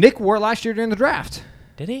wear it. Nick wore it last year during the draft.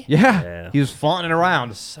 Did he? Yeah, Yeah. he was flaunting it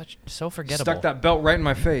around. So forgettable. Stuck that belt right in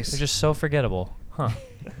my face. They're just so forgettable, huh?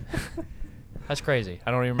 That's crazy.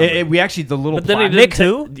 I don't even remember. We actually the little But then he plaque-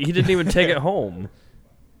 didn't, Nick who? he didn't even take it home.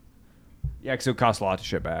 Yeah, because it costs a lot to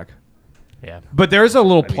ship back. Yeah. But there's a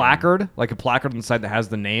little mean- placard, like a placard on the side that has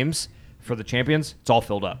the names for the champions. It's all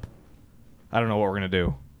filled up. I don't know what we're gonna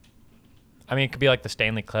do. I mean, it could be like the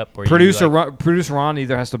Stanley Cup where Producer you like, Producer Ron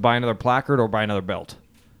either has to buy another placard or buy another belt.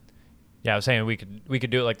 Yeah, I was saying we could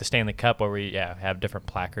do it like the Stanley Cup where we have different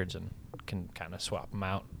placards and can kind of swap them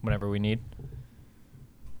out whenever we need.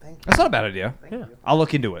 That's not a bad idea. Yeah. I'll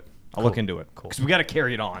look into it. I'll look Cool. into it. Cool. Because we got to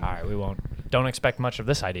carry it on. All right, we won't. Don't expect much of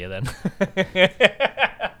this idea then.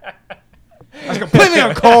 That's completely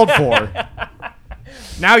uncalled for.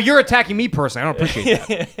 Now you're attacking me personally. I don't appreciate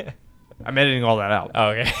that. I'm editing all that out. Oh,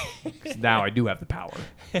 okay. 'Cause now I do have the power.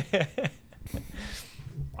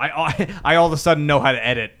 I all of a sudden know how to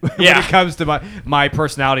edit when Yeah. it comes to my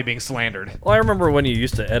personality being slandered. Well, I remember when you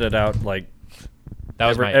used to edit out like That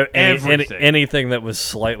was my. everything. anything that was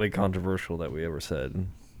slightly controversial that we ever said.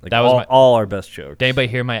 Like That was all our best jokes. Did anybody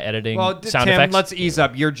hear my editing Well, sound Tim, effects? let's ease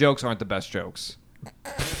up. Your jokes aren't the best jokes.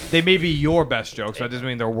 They may be your best jokes, but that doesn't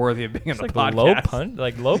mean they're worthy of being on the like podcast. low punch,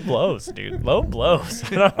 like low blows, dude. Low blows.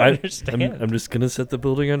 I don't understand. I'm just gonna set the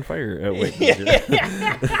building on fire. Oh, wait.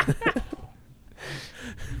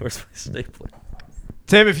 Where's my stapler?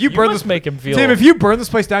 Tim, if you burn must this, make him feel- Tim, if you burn this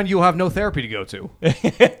place down, you'll have no therapy to go to.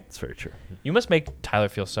 That's very true. You must make Tyler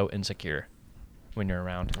feel so insecure when you're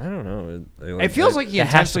around. I don't know. It feels like he It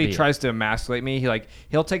has to intentionally be. tries to emasculate me.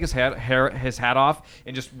 He'll take his hat off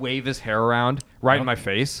and just wave his hair around right in my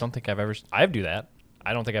face. Don't think I've ever. I do that.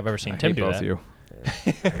 I don't think I've ever seen I Tim hate do both that. of you.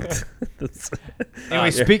 That's-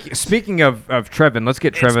 Anyway, speaking of Trevin, let's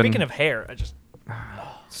get And Trevin. speaking of hair, I just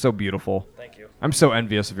So beautiful. thank you. I'm so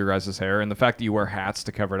envious of your guys' hair, and the fact that you wear hats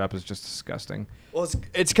to cover it up is just disgusting. Well,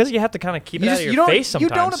 it's because you have to kind of keep it out of your don't, face you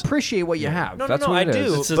sometimes. don't appreciate what you have. No, no, That's no, what I it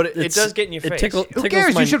do. is. But it does get in your face. Who Who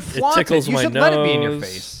cares? You should flaunt it. tickles You my should let it be in your nose.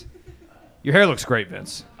 face. Your hair looks great,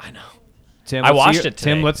 Vince. I know. Tim, I let's see washed your- it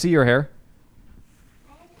today. Tim, let's see your hair.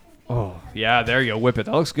 Oh, yeah, there you go. Whip it.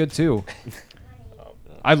 That looks good, too.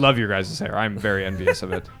 I love your guys' hair. I'm very envious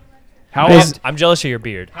of it. I'm jealous of your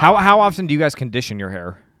beard. How often do you guys condition your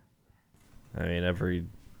hair? I mean, every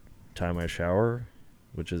time I shower,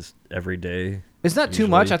 which is every day. Isn't that too Usually.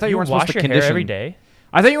 much? I thought you weren't supposed wash to your condition hair every day.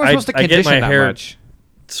 I thought you weren't supposed to I get condition my that hair- much.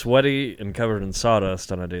 Sweaty and covered in sawdust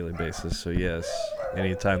on a daily basis. So yes,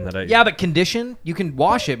 anytime that I Yeah, but condition, you can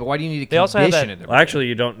wash it, but why do you need to They also have condition that- it? Well, actually,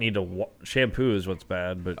 you don't need to shampoo is what's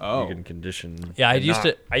bad, but Oh. you can condition. Yeah, I and used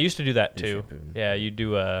not- to. I used to do that do too. shampoo. Yeah, you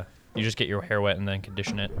do. You just get your hair wet and then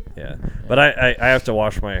condition it. Yeah, but I have to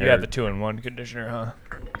wash my hair. You have the 2-in-1 conditioner, huh?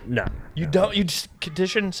 No. You don't. You just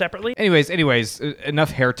condition separately. Anyways,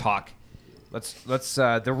 enough hair talk. Let's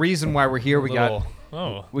the reason why we're here, we got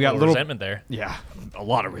little resentment there. yeah, a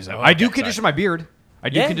lot of resentment. Oh, I do okay, condition sorry. my beard. I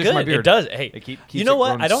do Yeah, condition my good. beard. It does. Hey, It keeps you know it what?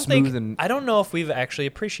 growing I don't smooth think and- I don't know if we've actually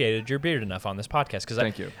appreciated your beard enough on this podcast. Because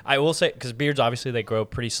Thank you. I will say because beards obviously they grow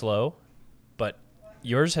pretty slow, but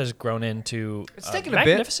yours has grown into It's taken a bit.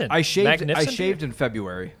 magnificent. I shaved magnificent in beard.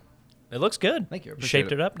 February. It looks good. Thank you. I You appreciate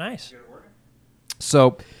shaped it. it up nice.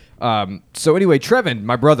 So anyway, Trevin,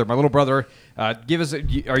 my little brother, give us.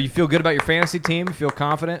 Are you feel good about your fantasy team? Feel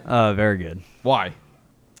confident? Very good. Why?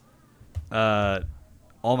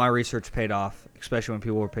 All my research paid off, especially when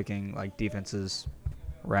people were picking like defenses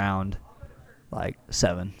round like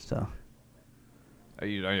 7. So Are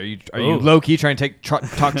you Ooh. low key trying to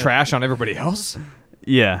talk trash on everybody else?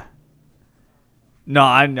 yeah. No,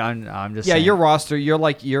 I'm just Yeah, saying. your roster,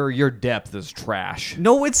 your depth is trash.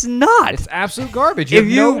 No, it's not. It's absolute garbage. if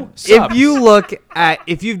have you no subs. if you look at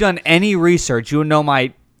if you've done any research, you'll know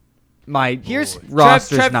my here's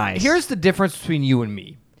roster's Trev, nice. Here's the difference between you and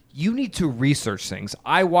me. You need to research things.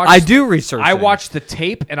 I do research. I things. watch the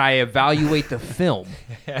tape and I evaluate the film.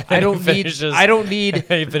 I don't need. I don't need.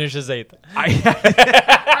 he finishes 8th.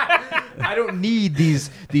 I don't need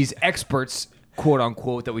these experts, quote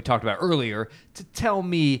unquote, that we talked about earlier to tell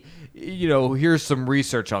me, here's some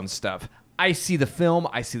research on stuff. I see the film,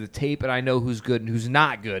 I see the tape, and I know who's good and who's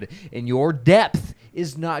not good. And your depth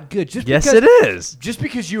is not good. Just Yes, because, it is. Just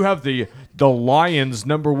because you have the Lions'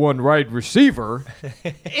 #1 wide receiver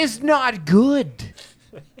is not good.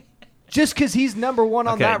 Just because he's #1 on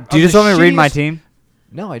Okay. that. Do you on just the want me to read my shittiest- team?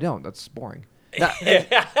 No, I don't. That's boring.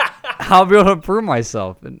 I'll be able to prove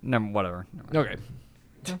myself. Whatever. Okay.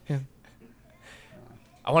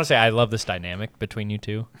 I want to say I love this dynamic between you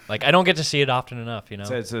two. Like I don't get to see it often enough, you know.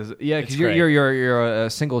 Yeah, It's because great. you're a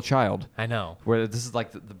single child. I know. Where this is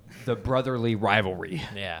like the brotherly rivalry.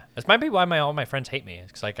 Yeah, this might be why all my friends hate me.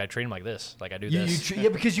 It's like I treat them like this, like I do this. Yeah,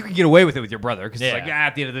 because you can get away with it with your brother. Because it's Yeah. like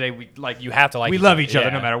at the end of the day, we like You have to like we each love other. each other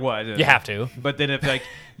Yeah. no matter what. You have to. But then if like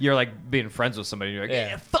you're like being friends with somebody, you're like, Yeah.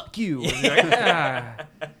 yeah, fuck you. And you're like, ah.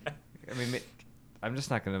 I mean, I'm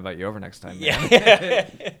just not gonna invite you over next time. Man. Yeah.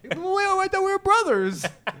 Well, I thought we were brothers.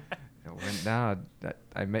 No,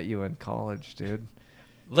 I met you in college, dude.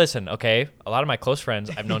 Listen, okay. A lot of my close friends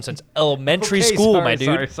I've known since elementary Okay, school, sorry, my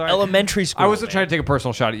dude. sorry. Elementary school. I wasn't man. trying to take a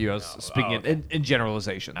personal shot at you. I was speaking okay. in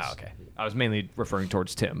generalizations. Oh, okay. I was mainly referring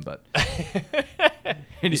towards Tim, but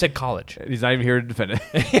You said college. he's not even here to defend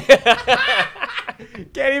it.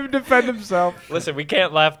 Can't even defend himself. Listen, we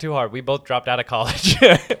can't laugh too hard. We both dropped out of college.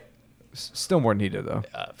 Still more than he did, though.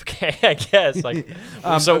 Okay, I guess. Like,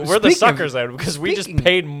 so we're the speaking of- suckers then because we just speaking-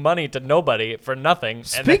 paid money to nobody for nothing. And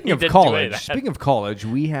then Speaking he of didn't do any college, of that.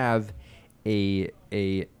 we have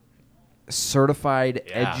a certified,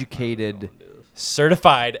 Yeah. educated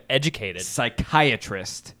Certified, educated.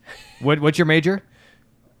 psychiatrist. What's your major?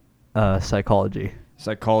 Psychology.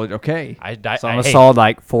 Psychology. Okay. So I'm a hey, solid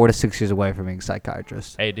like 4 to 6 years away from being a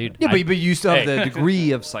psychiatrist. Hey, dude. Yeah, but you still have hey. the degree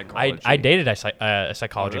of psychology. I dated a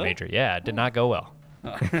psychology major. Yeah, it did not go well.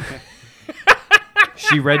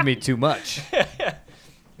 She read me too much.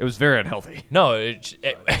 It was very unhealthy. No,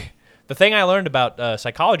 the thing I learned about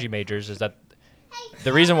psychology majors is that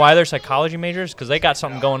the reason why they're psychology majors because they got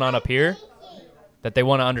something going on up here that they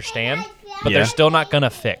want to understand, but Yeah. they're still not gonna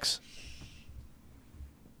fix.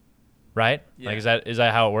 Right? Like, is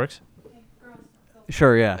that how it works?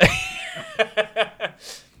 Sure, yeah.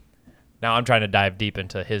 Now I'm trying to dive deep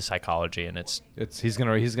into his psychology, and it's He's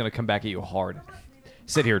gonna come back at you hard.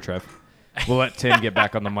 Sit here, Trev. We'll let Tim get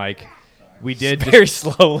back on the mic. We did very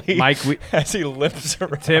slowly, Mike. as he limps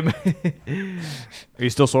around. Tim, are you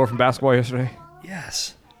still sore from basketball yesterday?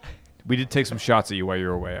 Yes. We did take some shots at you while you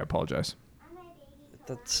were away. I apologize.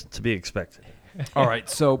 That's to be expected. All right,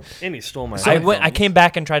 so And he stole my. I headphones. came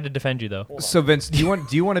back and tried to defend you though. Vince, do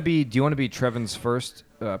you want to be Trevin's first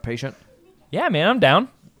patient? Yeah, man, I'm down.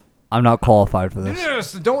 I'm not qualified for this.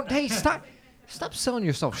 Yes, don't. Hey, stop selling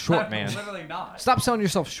yourself short, man. Literally not. Stop selling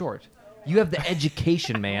yourself short. You have the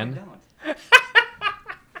education, man.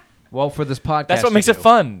 Well, for this podcast, That's what makes you it do.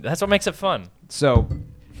 fun. That's what makes it fun. So,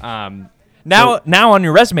 Now on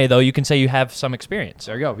your resume though, you can say you have some experience.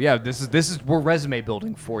 there you go. Yeah, this is we're resume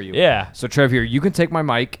building for you. Yeah. So, Trev, here you can take my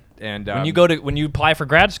mic and When you apply for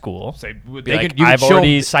grad school, say be they like, can, you can I've show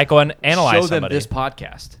already them, psychoanalyzed show them somebody. this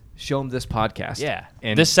podcast. Show them this podcast. Yeah.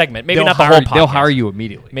 and This segment. Maybe they'll not the hire- whole podcast. They'll hire you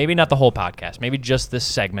immediately. Maybe not the whole podcast. Maybe just this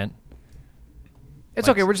segment. It's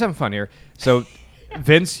okay. We're just having fun here. So,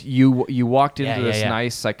 Vince, you walked into Yeah, yeah, this yeah.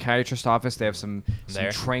 nice psychiatrist office. They have some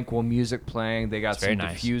There. tranquil music playing. They got It's very some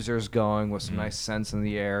nice. diffusers going with some nice scents in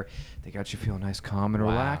the air. They got you feeling nice, calm, and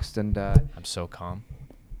Wow. relaxed. And I'm so calm.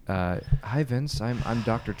 hi, Vince. I'm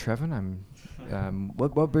Dr. Trevin.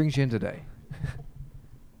 What brings you in today?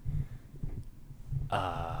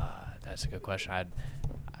 That's a good question. I'd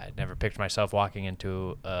never pictured myself walking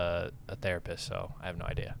into a therapist, so I have no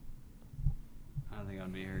idea. I don't think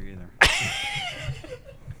I'd be here either.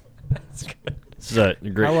 This is a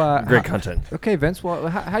great, How, great how- content. Okay, Vince. Well,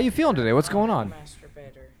 how you feeling today? What's going on?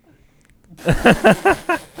 Masturbator.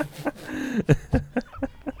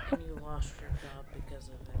 And you lost your job because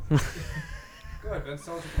of it. Go ahead, Vince.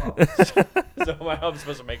 Tell us your problem. So am I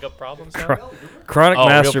supposed to make up problems now? Chronic Oh,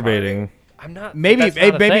 real masturbating. I'm not. Maybe, that's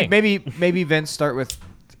not a thing. maybe Vince. Start with.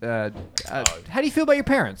 How do you feel about your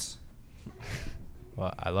parents?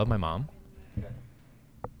 Well, I love my mom.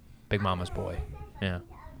 Big mama's boy. Yeah.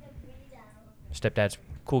 Stepdad's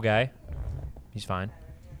cool guy. He's fine.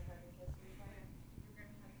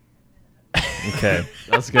 Okay.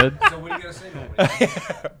 That's good. So what are you gonna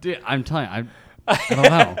say? Dude, I'm telling you, I don't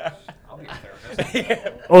know.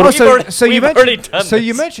 Oh, We've so already- so you we've already mentioned done so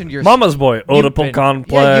you this. mentioned your Mama's boy, Oedipal been-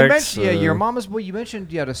 complex. Yeah, you mentioned your uh, mama's boy. You mentioned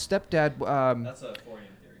the stepdad. That's a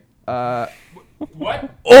Freudian theory. What?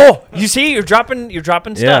 Oh, you see, you're dropping Yeah.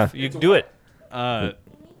 stuff. You do it.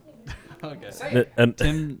 Okay. and-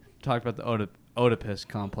 Tim talked about the Oedipus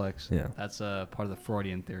complex. Yeah. That's part of the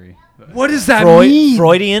Freudian theory. What does that Freud, mean?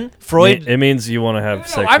 Freudian. Freud. It means you want to have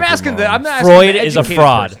sex. I'm with your asking mom. I'm not asking Freud the is a educated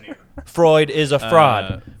fraud. person here. Freud is a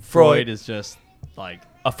fraud. Freud is just like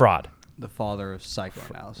a fraud. the father of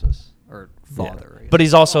psychoanalysis, or father. I guess. But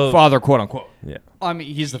he's also Father, quote unquote. Yeah. I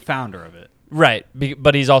mean, he's the founder of it. right.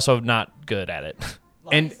 But he's also not good at it.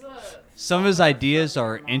 And Some of his ideas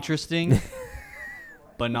are interesting,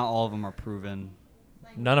 but not all of them are proven.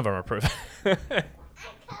 None of them are proven.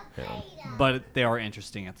 But they are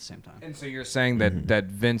interesting at the same time. And so you're saying that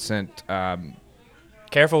Vincent,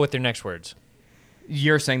 Careful with your next words.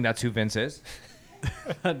 you're saying that's who Vince is?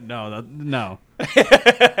 No.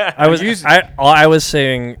 I was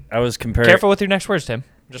saying I was comparing. Careful with your next words, Tim.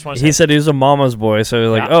 Just want to say. He said he was a mama's boy,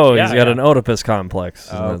 so like, Yeah, he's got yeah. an Oedipus complex.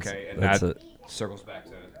 and Okay, and that's that it. circles back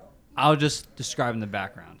to. I'll just describe in the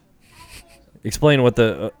background. Explain what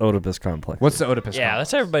the Oedipus complex. What's the Oedipus? Yeah, complex?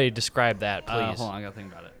 let's everybody describe that, please. Hold on, I gotta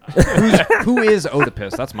think about it. Who is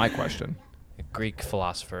Oedipus? That's my question. A Greek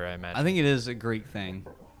philosopher, I imagine. I think it is a Greek thing.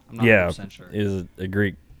 I'm not Yeah, 100% sure. is a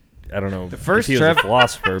Greek. I don't know. The first if he was Trev- a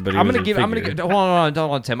philosopher, but he I'm was gonna a give. figure. Hold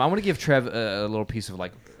on, Tim. I'm gonna give Trev a little piece of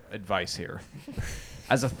like advice here.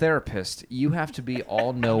 As a therapist, you have to be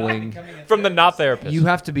all-knowing. From the not therapist. You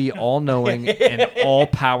have to be all-knowing and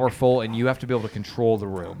all-powerful, and you have to be able to control the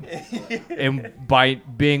room. And by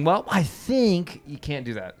being, well, I think you can't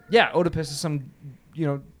do that. Yeah, Oedipus is some,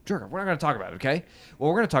 jerk. We're not going to talk about it, okay? What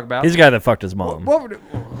we're going to talk about. He's the guy that fucked his mom. What we're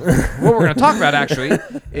going to talk about actually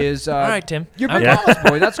is. All right, Tim. You're big Yeah. mama's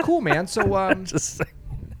boy. That's cool, man. So Just saying.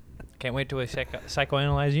 Can't wait to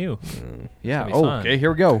psychoanalyze you. yeah. It's gonna be fun. Okay.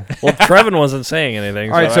 Here we go. Well, Trevin wasn't saying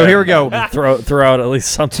anything. All right. So here we go. Throw out at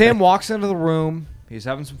least something. Tim walks into the room. He's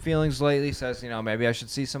having some feelings lately. Says, maybe I should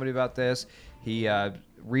see somebody about this. He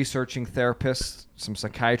researching therapists, some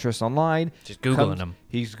psychiatrists online. Just Googling them.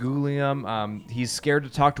 He's Googling them. He's scared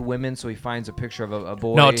to talk to women, so he finds a picture of a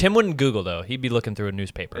boy. No, Tim wouldn't Google, though. He'd be looking through a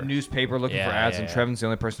newspaper. A newspaper looking Yeah, for ads, yeah, and yeah. Trevin's the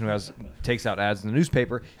only person who takes out ads in the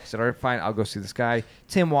newspaper. He said, all right, fine, I'll go see this guy.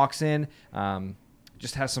 Tim walks in,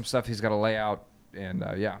 just has some stuff he's got to lay out, and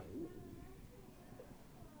yeah.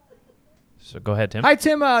 So go ahead, Tim. Hi,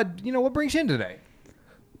 Tim. What brings you in today?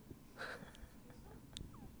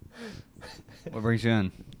 What brings you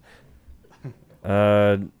in?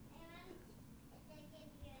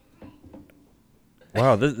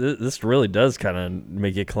 Wow, this really does kind of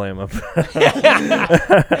make you clam up. I'm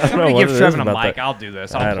going to give Trevin a mic. That. I'll do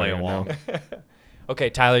this. I I'll don't play even along. know. Okay,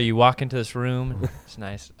 Tyler, you walk into this room. It's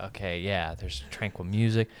nice. Okay, yeah, there's tranquil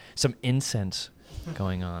music, some incense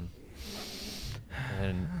going on.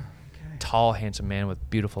 And a tall, handsome man with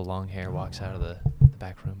beautiful long hair walks out of the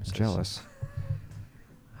back room and says, Jealous.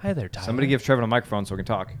 Hi there, Tyler. Somebody give Trevin a microphone so we can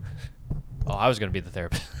talk. Oh, I was going to be the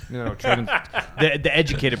therapist. No, Trevin. the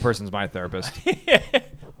educated person's my therapist.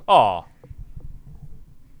 Aw.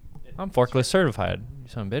 I'm forklift certified, you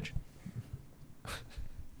son of a bitch.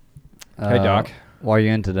 Hey, Doc. Why are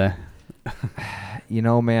you in today?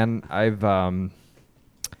 Man, I've I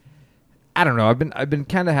don't know. I've been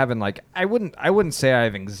kind of having like I wouldn't say I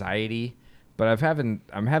have anxiety, but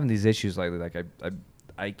I'm having these issues lately. Like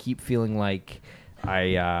I keep feeling like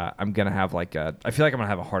I'm gonna have I feel like I'm gonna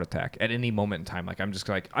have a heart attack at any moment in time. Like I'm just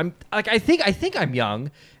like I think I'm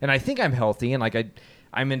young and I think I'm healthy and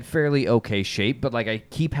I'm in fairly okay shape, but I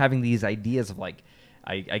keep having these ideas of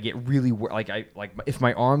I get really if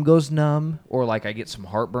my arm goes numb or I get some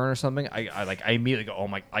heartburn or something, I immediately go, oh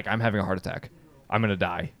my, I'm having a heart attack. I'm gonna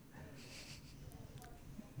die.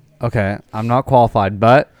 Okay, I'm not qualified,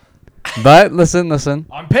 but listen.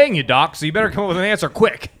 I'm paying you, Doc, so you better come up with an answer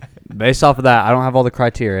quick. Based off of that, I don't have all the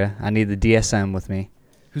criteria. I need the DSM with me.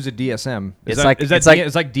 Who's a DSM? It's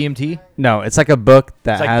Is like DMT? No, it's like a book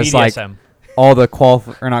that It's has BDSM. all the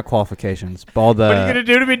not qualifications, but all the What are you gonna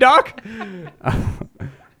do to me, Doc?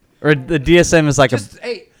 or the DSM is like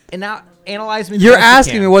Hey, and now analyze me. You're best you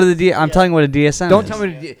asking can. me what I'm telling you what a DSM Don't is. tell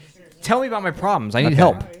me. Tell me about my problems. I need Okay.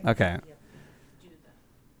 help. Okay.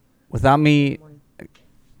 Without me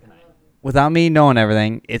knowing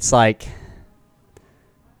everything, it's like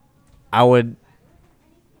I would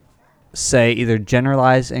say either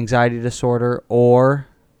generalized anxiety disorder or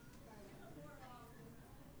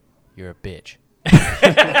You're a bitch.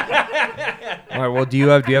 All right. Well, do you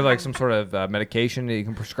have some sort of medication that you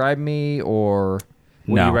can prescribe me, or what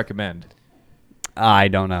do No. you recommend? I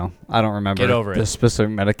don't know. I don't remember Get over the it.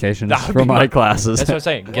 specific medications That would from be my my- classes. That's what I'm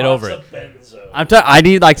saying. Get over it. I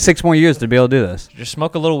need 6 more years to be able to do this. Just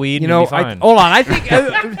smoke a little weed You and know, you'll be fine. hold on. I think.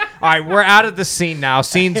 All right, we're out of the scene now.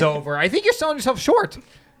 Scene's over. I think you're selling yourself short.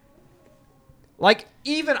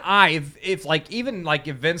 Even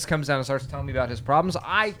if Vince comes down and starts telling me about his problems,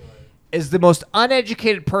 as the most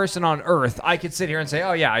uneducated person on earth, I could sit here and say,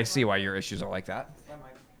 "Oh yeah, I see why your issues are like that."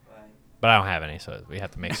 But I don't have any, so we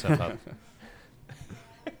have to make stuff up.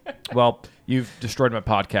 Well, you've destroyed my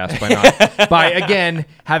podcast by again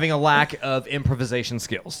having a lack of improvisation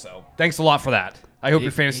skills. So thanks a lot for that. I hope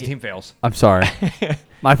your fantasy team fails. I'm sorry.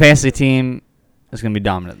 My fantasy team is going to be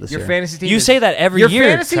dominant this Your year. fantasy team. You is- say that every your year,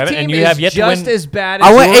 fantasy Trevor, team and you is have yet to just win. as bad as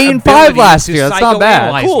I went your 8-5 ability last to year. That's not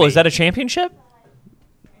bad. psychoanalyze Cool. me. Is that a championship?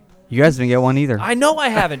 You guys didn't get one either. I know I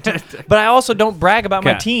haven't, but I also don't brag about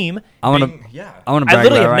my Okay. team I want to. Being- yeah. I want to. I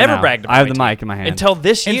literally have right never now. bragged about I have my the team mic in my hand. until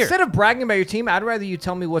this year. Instead of bragging about your team, I'd rather you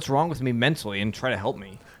tell me what's wrong with me mentally and try to help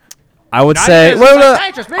me. I would Not say. even as a Wait, wait,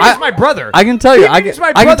 psychiatrist. Maybe it's my brother. I can tell you. Maybe I it's can. my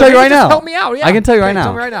I can brother. tell you Maybe right just now. Help me out. Yeah. I can tell you right Okay, now.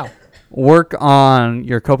 Tell me right now. Work on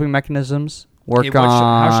your coping mechanisms. Work Okay,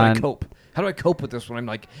 on. how should I cope? How do I cope with this when I'm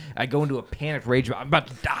like, I go into a panic rage? I'm about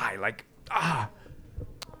to die. Like, and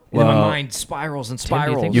my Well, mind spirals and Tim, do you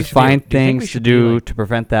spirals. think You we should find do you think we things to should be do like- to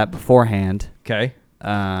prevent that beforehand. Okay.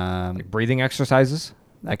 Like Breathing exercises.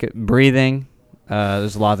 breathing.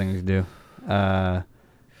 There's a lot of things to do.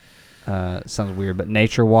 Sounds weird, but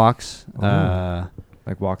nature walks.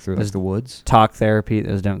 Like walk through There's the woods. Talk therapy.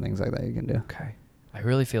 There's different things like that you can do. Okay. I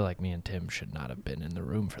really feel like me and Tim should not have been in the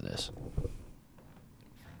room for this.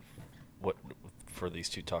 What for these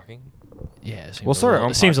two talking? Yeah, it seems We'll start our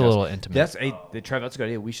own it seems a podcast. little intimate. Trev, that's a good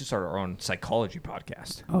idea. We should start our own psychology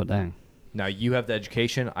podcast. Oh dang! Now you have the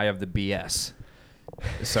education, I have the BS.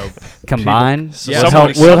 So Combine. So Yeah, we'll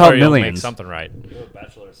somebody- help, we'll help somebody will make millions. something right. You have a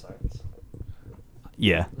Bachelor of Science.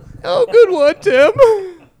 Yeah. Oh, good one, Tim.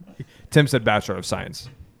 Tim said Bachelor of Science,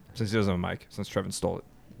 since he doesn't have a mic, since Trevin stole it.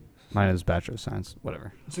 Mine is Bachelor of Science.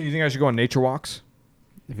 Whatever. So you think I should go on nature walks?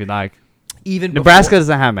 If you'd like. Even Nebraska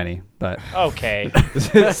doesn't have many, but Okay,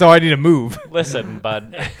 before- so I need to move. listen,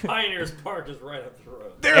 bud. Pioneers Park is right up the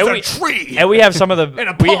road. There's And a we- tree. And we have some of And the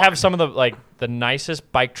a we pond. have some of the like the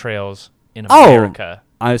nicest bike trails in Oh! America.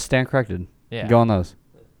 I stand corrected. Yeah. Go on those.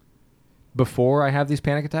 Before I have these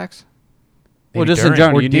panic attacks? Well, Maybe just in during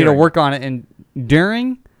general, or you need to during. work on it. And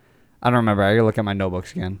during, I don't remember. I gotta look at my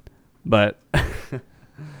notebooks again. But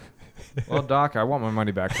Well, Doc, I want my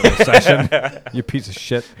money back for this session. You piece of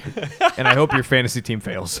shit. And I hope your fantasy team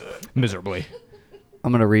fails miserably.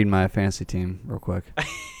 I'm gonna read my fantasy team real quick.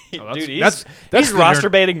 Dude, that's he's the roster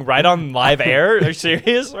nerd- baiting right on live air. Are you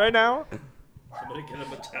serious right now? Somebody get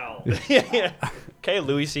him a towel. Yeah. Okay,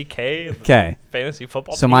 Louis C.K. Okay. fantasy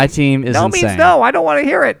football. So team. my team is No insane. means no. I don't want to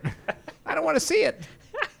hear it. I don't want to see it.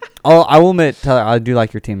 Oh, I will admit, Tyler, I do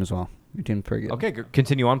like your team as well. Your team's pretty good. Okay,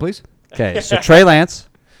 continue on, please. Okay. So Trey Lance,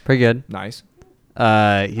 pretty good. Nice.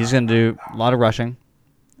 He's gonna do a lot of rushing,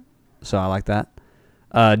 so I like that.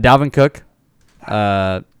 Dalvin Cook,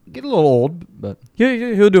 Get a little old, but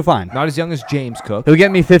he'll do fine. not as young as James Cook. He'll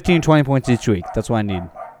get me 15, 20 points each week. That's what I need.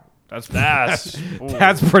 That's Ooh.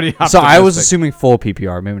 that's pretty optimistic. So I was assuming full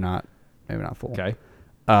PPR, maybe not full. Okay.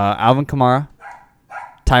 Alvin Kamara,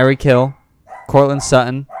 Tyreek Hill, Cortland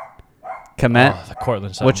Sutton, Komet, Oh, the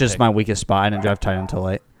Cortland Sutton which is pick. my weakest spot. I didn't draft tight end until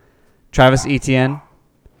late. Travis Etienne,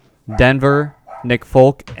 Denver, Nick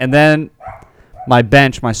Folk, and then my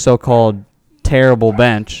bench, my so-called terrible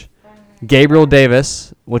bench, Gabriel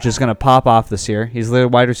Davis, which is going to pop off this year. He's the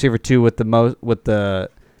wide receiver 2 with the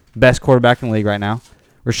best quarterback in the league right now.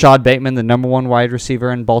 Rashad Bateman, the number 1 wide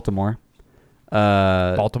receiver in Baltimore.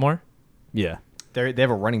 Baltimore. Yeah. They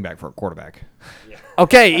have a running back for a quarterback.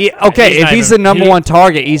 Okay. He's If not he's even- the number he- 1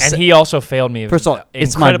 target, he's And he also failed me. First of all,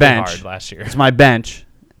 it's my incredibly bench. hard last year. It's my bench.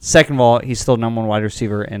 Second of all, he's still number 1 wide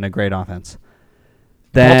receiver in a great offense.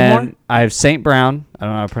 Then Baltimore? I have St. Brown. I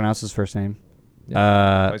don't know how to pronounce his first name.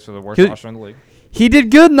 Plays for the worst he- roster in the league. He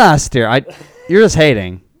did good last year. You're just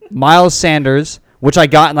hating. Miles Sanders, which I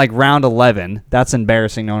got in like round 11. That's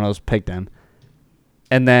embarrassing. No one else picked him.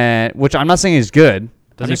 And then, which I'm not saying he's good.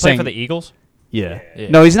 Does I'm he just play saying, for the Eagles? Yeah. Yeah.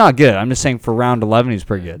 No, he's not good. I'm just saying for round 11, he's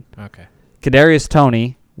pretty good. Okay, Kadarius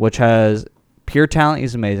Toney, which has pure talent.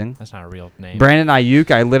 He's amazing. that's not a real name. Brandon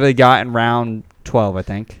Ayuk, I literally got in round 12, I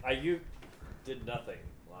think. IU did nothing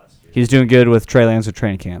last year. He's doing good with Trey Lance at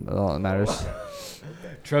training camp. That's all that matters.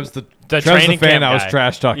 Trev's the training fan camp I was guy.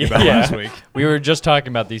 trash talking about Yeah. last week. We were just talking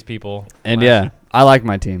about these people. And last yeah, year. I like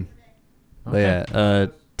my team. But Okay. yeah,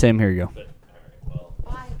 Tim, here you go.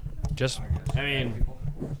 Just, I mean,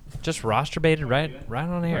 just roster baited right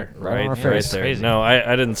on air. Right, on our right face. there. Crazy. No,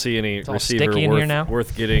 I didn't see any It's all receiver sticky in here now.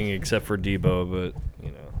 worth getting except for Debo, but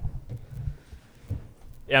you know,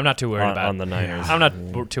 Yeah, I'm not too worried about on the Niners. I'm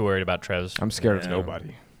not too worried about Trev's. I'm scared of Yeah.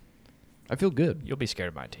 nobody. I feel good. You'll be scared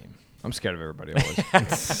of my team. I'm scared of everybody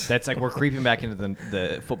always. That's like we're creeping back into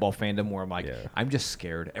the football fandom where I'm like, Yeah. I'm just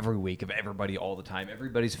scared every week of everybody all the time.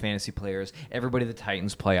 Everybody's fantasy players, everybody the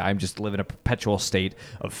Titans play. I'm just living a perpetual state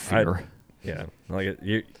of fear. Yeah, like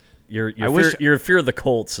your I wish- your fear of the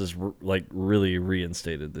Colts is like really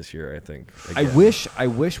reinstated this year. I think. I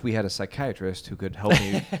Again. wish we had a psychiatrist who could help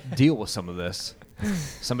me deal with some of this.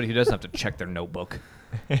 Somebody who doesn't have to check their notebook.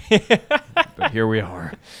 But here we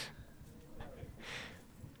are.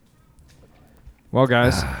 Well,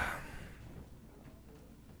 guys,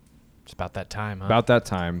 It's about that time, huh? about that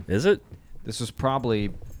time. Is it? This was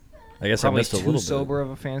probably I guess I missed a too little sober of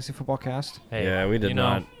a fantasy football cast. Hey, Yeah, we did you know,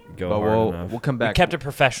 not go But hard we'll enough. come We back. kept it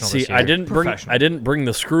professional See, this year. I didn't Professional. bring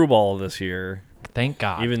the screwball this year, Thank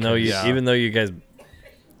God. even though you guys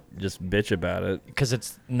just bitch about it. Because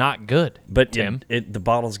it's not good, But Tim. the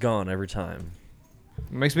bottle's gone every time.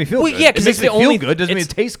 It makes me feel Well, good. yeah, it 'cause makes it's me the feel only- good. Doesn't mean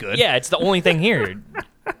it's- it tastes good. Yeah, it's the only thing here.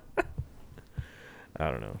 I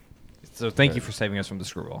don't know. So thank you for saving us from the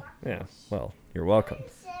screwball. Yeah. Well, you're welcome.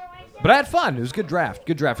 But I had fun. It was a good draft.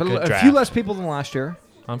 Good draft. Good a draft. few less people than last year.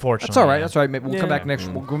 Unfortunately. That's all right. yeah. That's all right. Maybe we'll come Yeah. back next.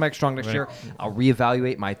 We'll go back strong next year. I'll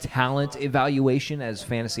reevaluate my talent evaluation as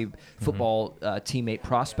fantasy football teammate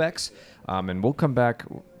prospects, and we'll come back.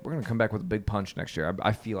 We're gonna come back with a big punch next year.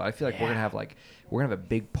 I feel like we're gonna have a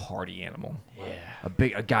big party animal. Yeah.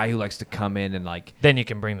 A guy who likes to come in and Then you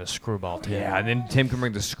can bring the screwball to Yeah, and then Tim can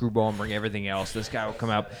bring the screwball and bring everything else. This guy will come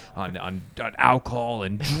out on alcohol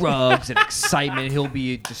and drugs and excitement. He'll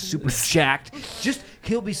be just super jacked.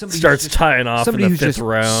 He'll be somebody Starts who's just, tying off in somebody the who's fifth just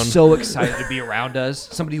round. so excited to be around us.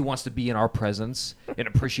 Somebody who wants to be in our presence and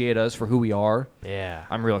appreciate us for who we are. Yeah.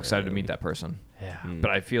 I'm real excited to meet that person. Yeah. But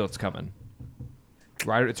I feel it's coming.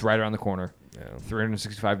 It's right around the corner. Yeah.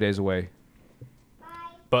 365 days away.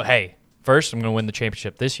 But hey, first I'm going to win the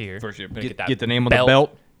championship this year. First, you I'm gonna that get the name on the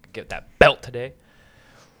belt. Get that belt today.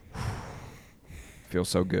 Feels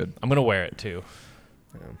so good. I'm going to wear it too.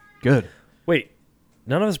 Good. Wait,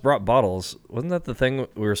 none of us brought bottles. Wasn't that the thing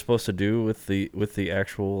we were supposed to do with the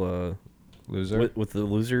actual Loser. with the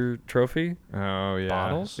loser trophy? Oh yeah,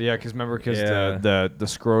 Bottles? Yeah, because Yeah. the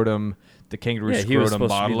scrotum, the kangaroo Yeah, he was scrotum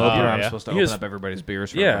supposed to be bottle the- opener. Oh, I'm yeah. supposed to He open was- up everybody's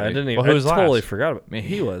beers. For Yeah, I everybody. didn't even. Well, who was I totally last? forgot about. Me.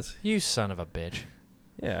 He was. You son of a bitch.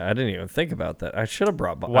 Yeah, I didn't even think about that. I should have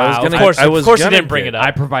brought bottles. Wow, I was of course he gonna didn't bring get- it up.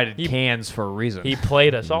 I provided He- cans for a reason. He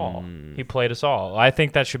played us all. He played us all. I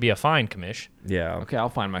think that should be a fine, commish. Yeah. okay, I'll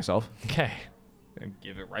find myself Okay. and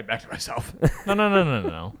give it right back to myself.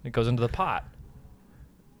 No. It goes into the pot.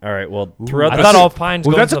 All right. Well, throughout I the thought all fines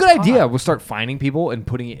well, go that's a into good the idea. pot. We'll start finding people and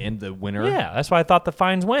putting it in the winner. Yeah, that's why I thought the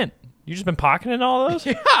fines went. You just been pocketing all those?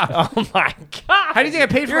 Yeah. Oh my god. How do you think I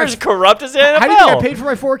paid for You're my? as corrupt as the NFL. How do you think I paid for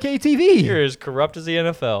my 4K TV? You're as corrupt as the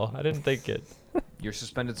NFL. I didn't think it. You're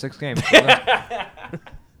suspended 6 games.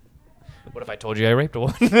 What if I told you I raped a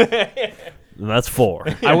woman? That's 4.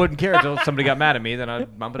 I wouldn't care until somebody got mad at me. Then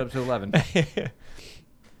I'd bump it up to 11.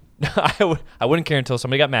 I wouldn't care until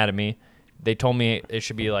somebody got mad at me. They told me it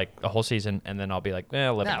should be like a whole season, and then I'll be like,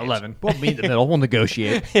 11. Nah, games. 11. We'll meet in the middle. We'll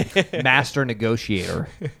negotiate. Master negotiator.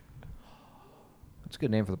 That's a good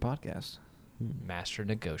name for the podcast. Master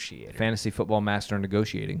negotiator. Fantasy football master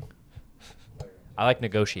negotiating. I like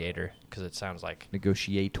negotiator because it sounds like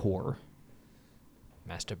Negotiator.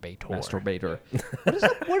 masturbator. Masturbator.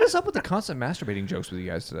 What is up with the constant masturbating jokes with you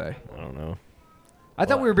guys today? I don't know. I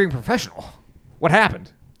thought we were being professional. What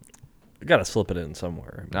happened? I gotta slip it in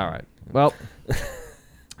somewhere. All right. Well,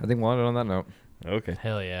 I think we'll end it on that note. Okay.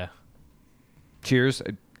 Hell yeah. Cheers.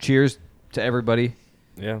 Cheers to everybody.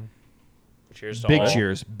 Yeah. Cheers to Big all.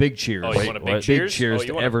 cheers. Big cheers. Oh, you want a big what? cheers? Big cheers Oh, you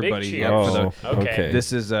to want a big everybody. cheers? Yeah, for the- Oh, Okay. okay.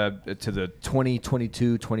 This is to the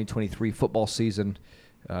 2022-2023 football season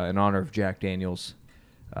in honor of Jack Daniels.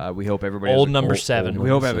 We hope everybody Old has a- number 7. We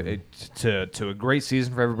hope to a great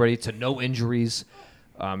season for everybody, to no injuries,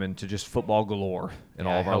 and to just football galore in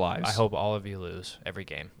all of our lives. I hope all of you lose every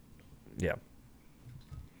game. Yeah.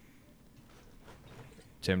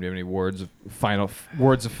 Tim, do you have any words of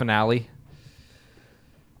finale?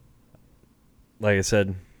 Like I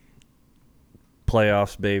said,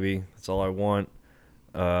 playoffs, baby. That's all I want.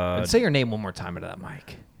 And say your name one more time into that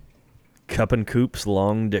mic. Cup and Coops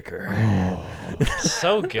Long Dicker.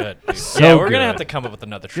 So good. Dude. So yeah, we're good. gonna have to come up with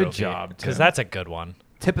another trophy. job, because Tim. that's a good one.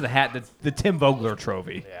 Tip of the hat, the Tim Vogler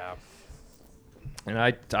Trophy. Yeah.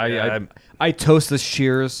 And I toast this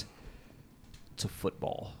cheers to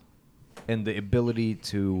football and the ability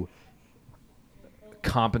to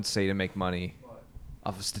compensate and make money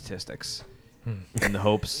off of statistics in the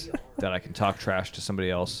hopes that I can talk trash to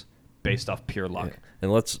somebody else based off pure luck.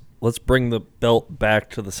 And let's bring the belt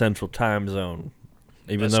back to the Central Time Zone,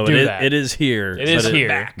 even Let's though do that. it is here. It is but here.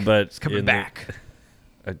 Back. But It's coming in the- back.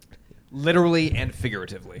 Literally and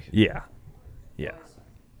figuratively. Yeah. Yeah.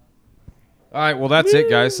 All right, well, that's it,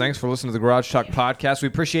 guys. Thanks for listening to the Garage Talk podcast. We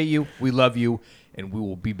appreciate you. We love you. And we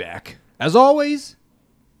will be back, as always,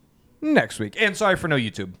 next week. And sorry for no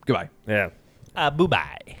YouTube. Goodbye. Yeah.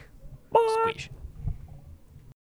 Boo-bye. Squeeze.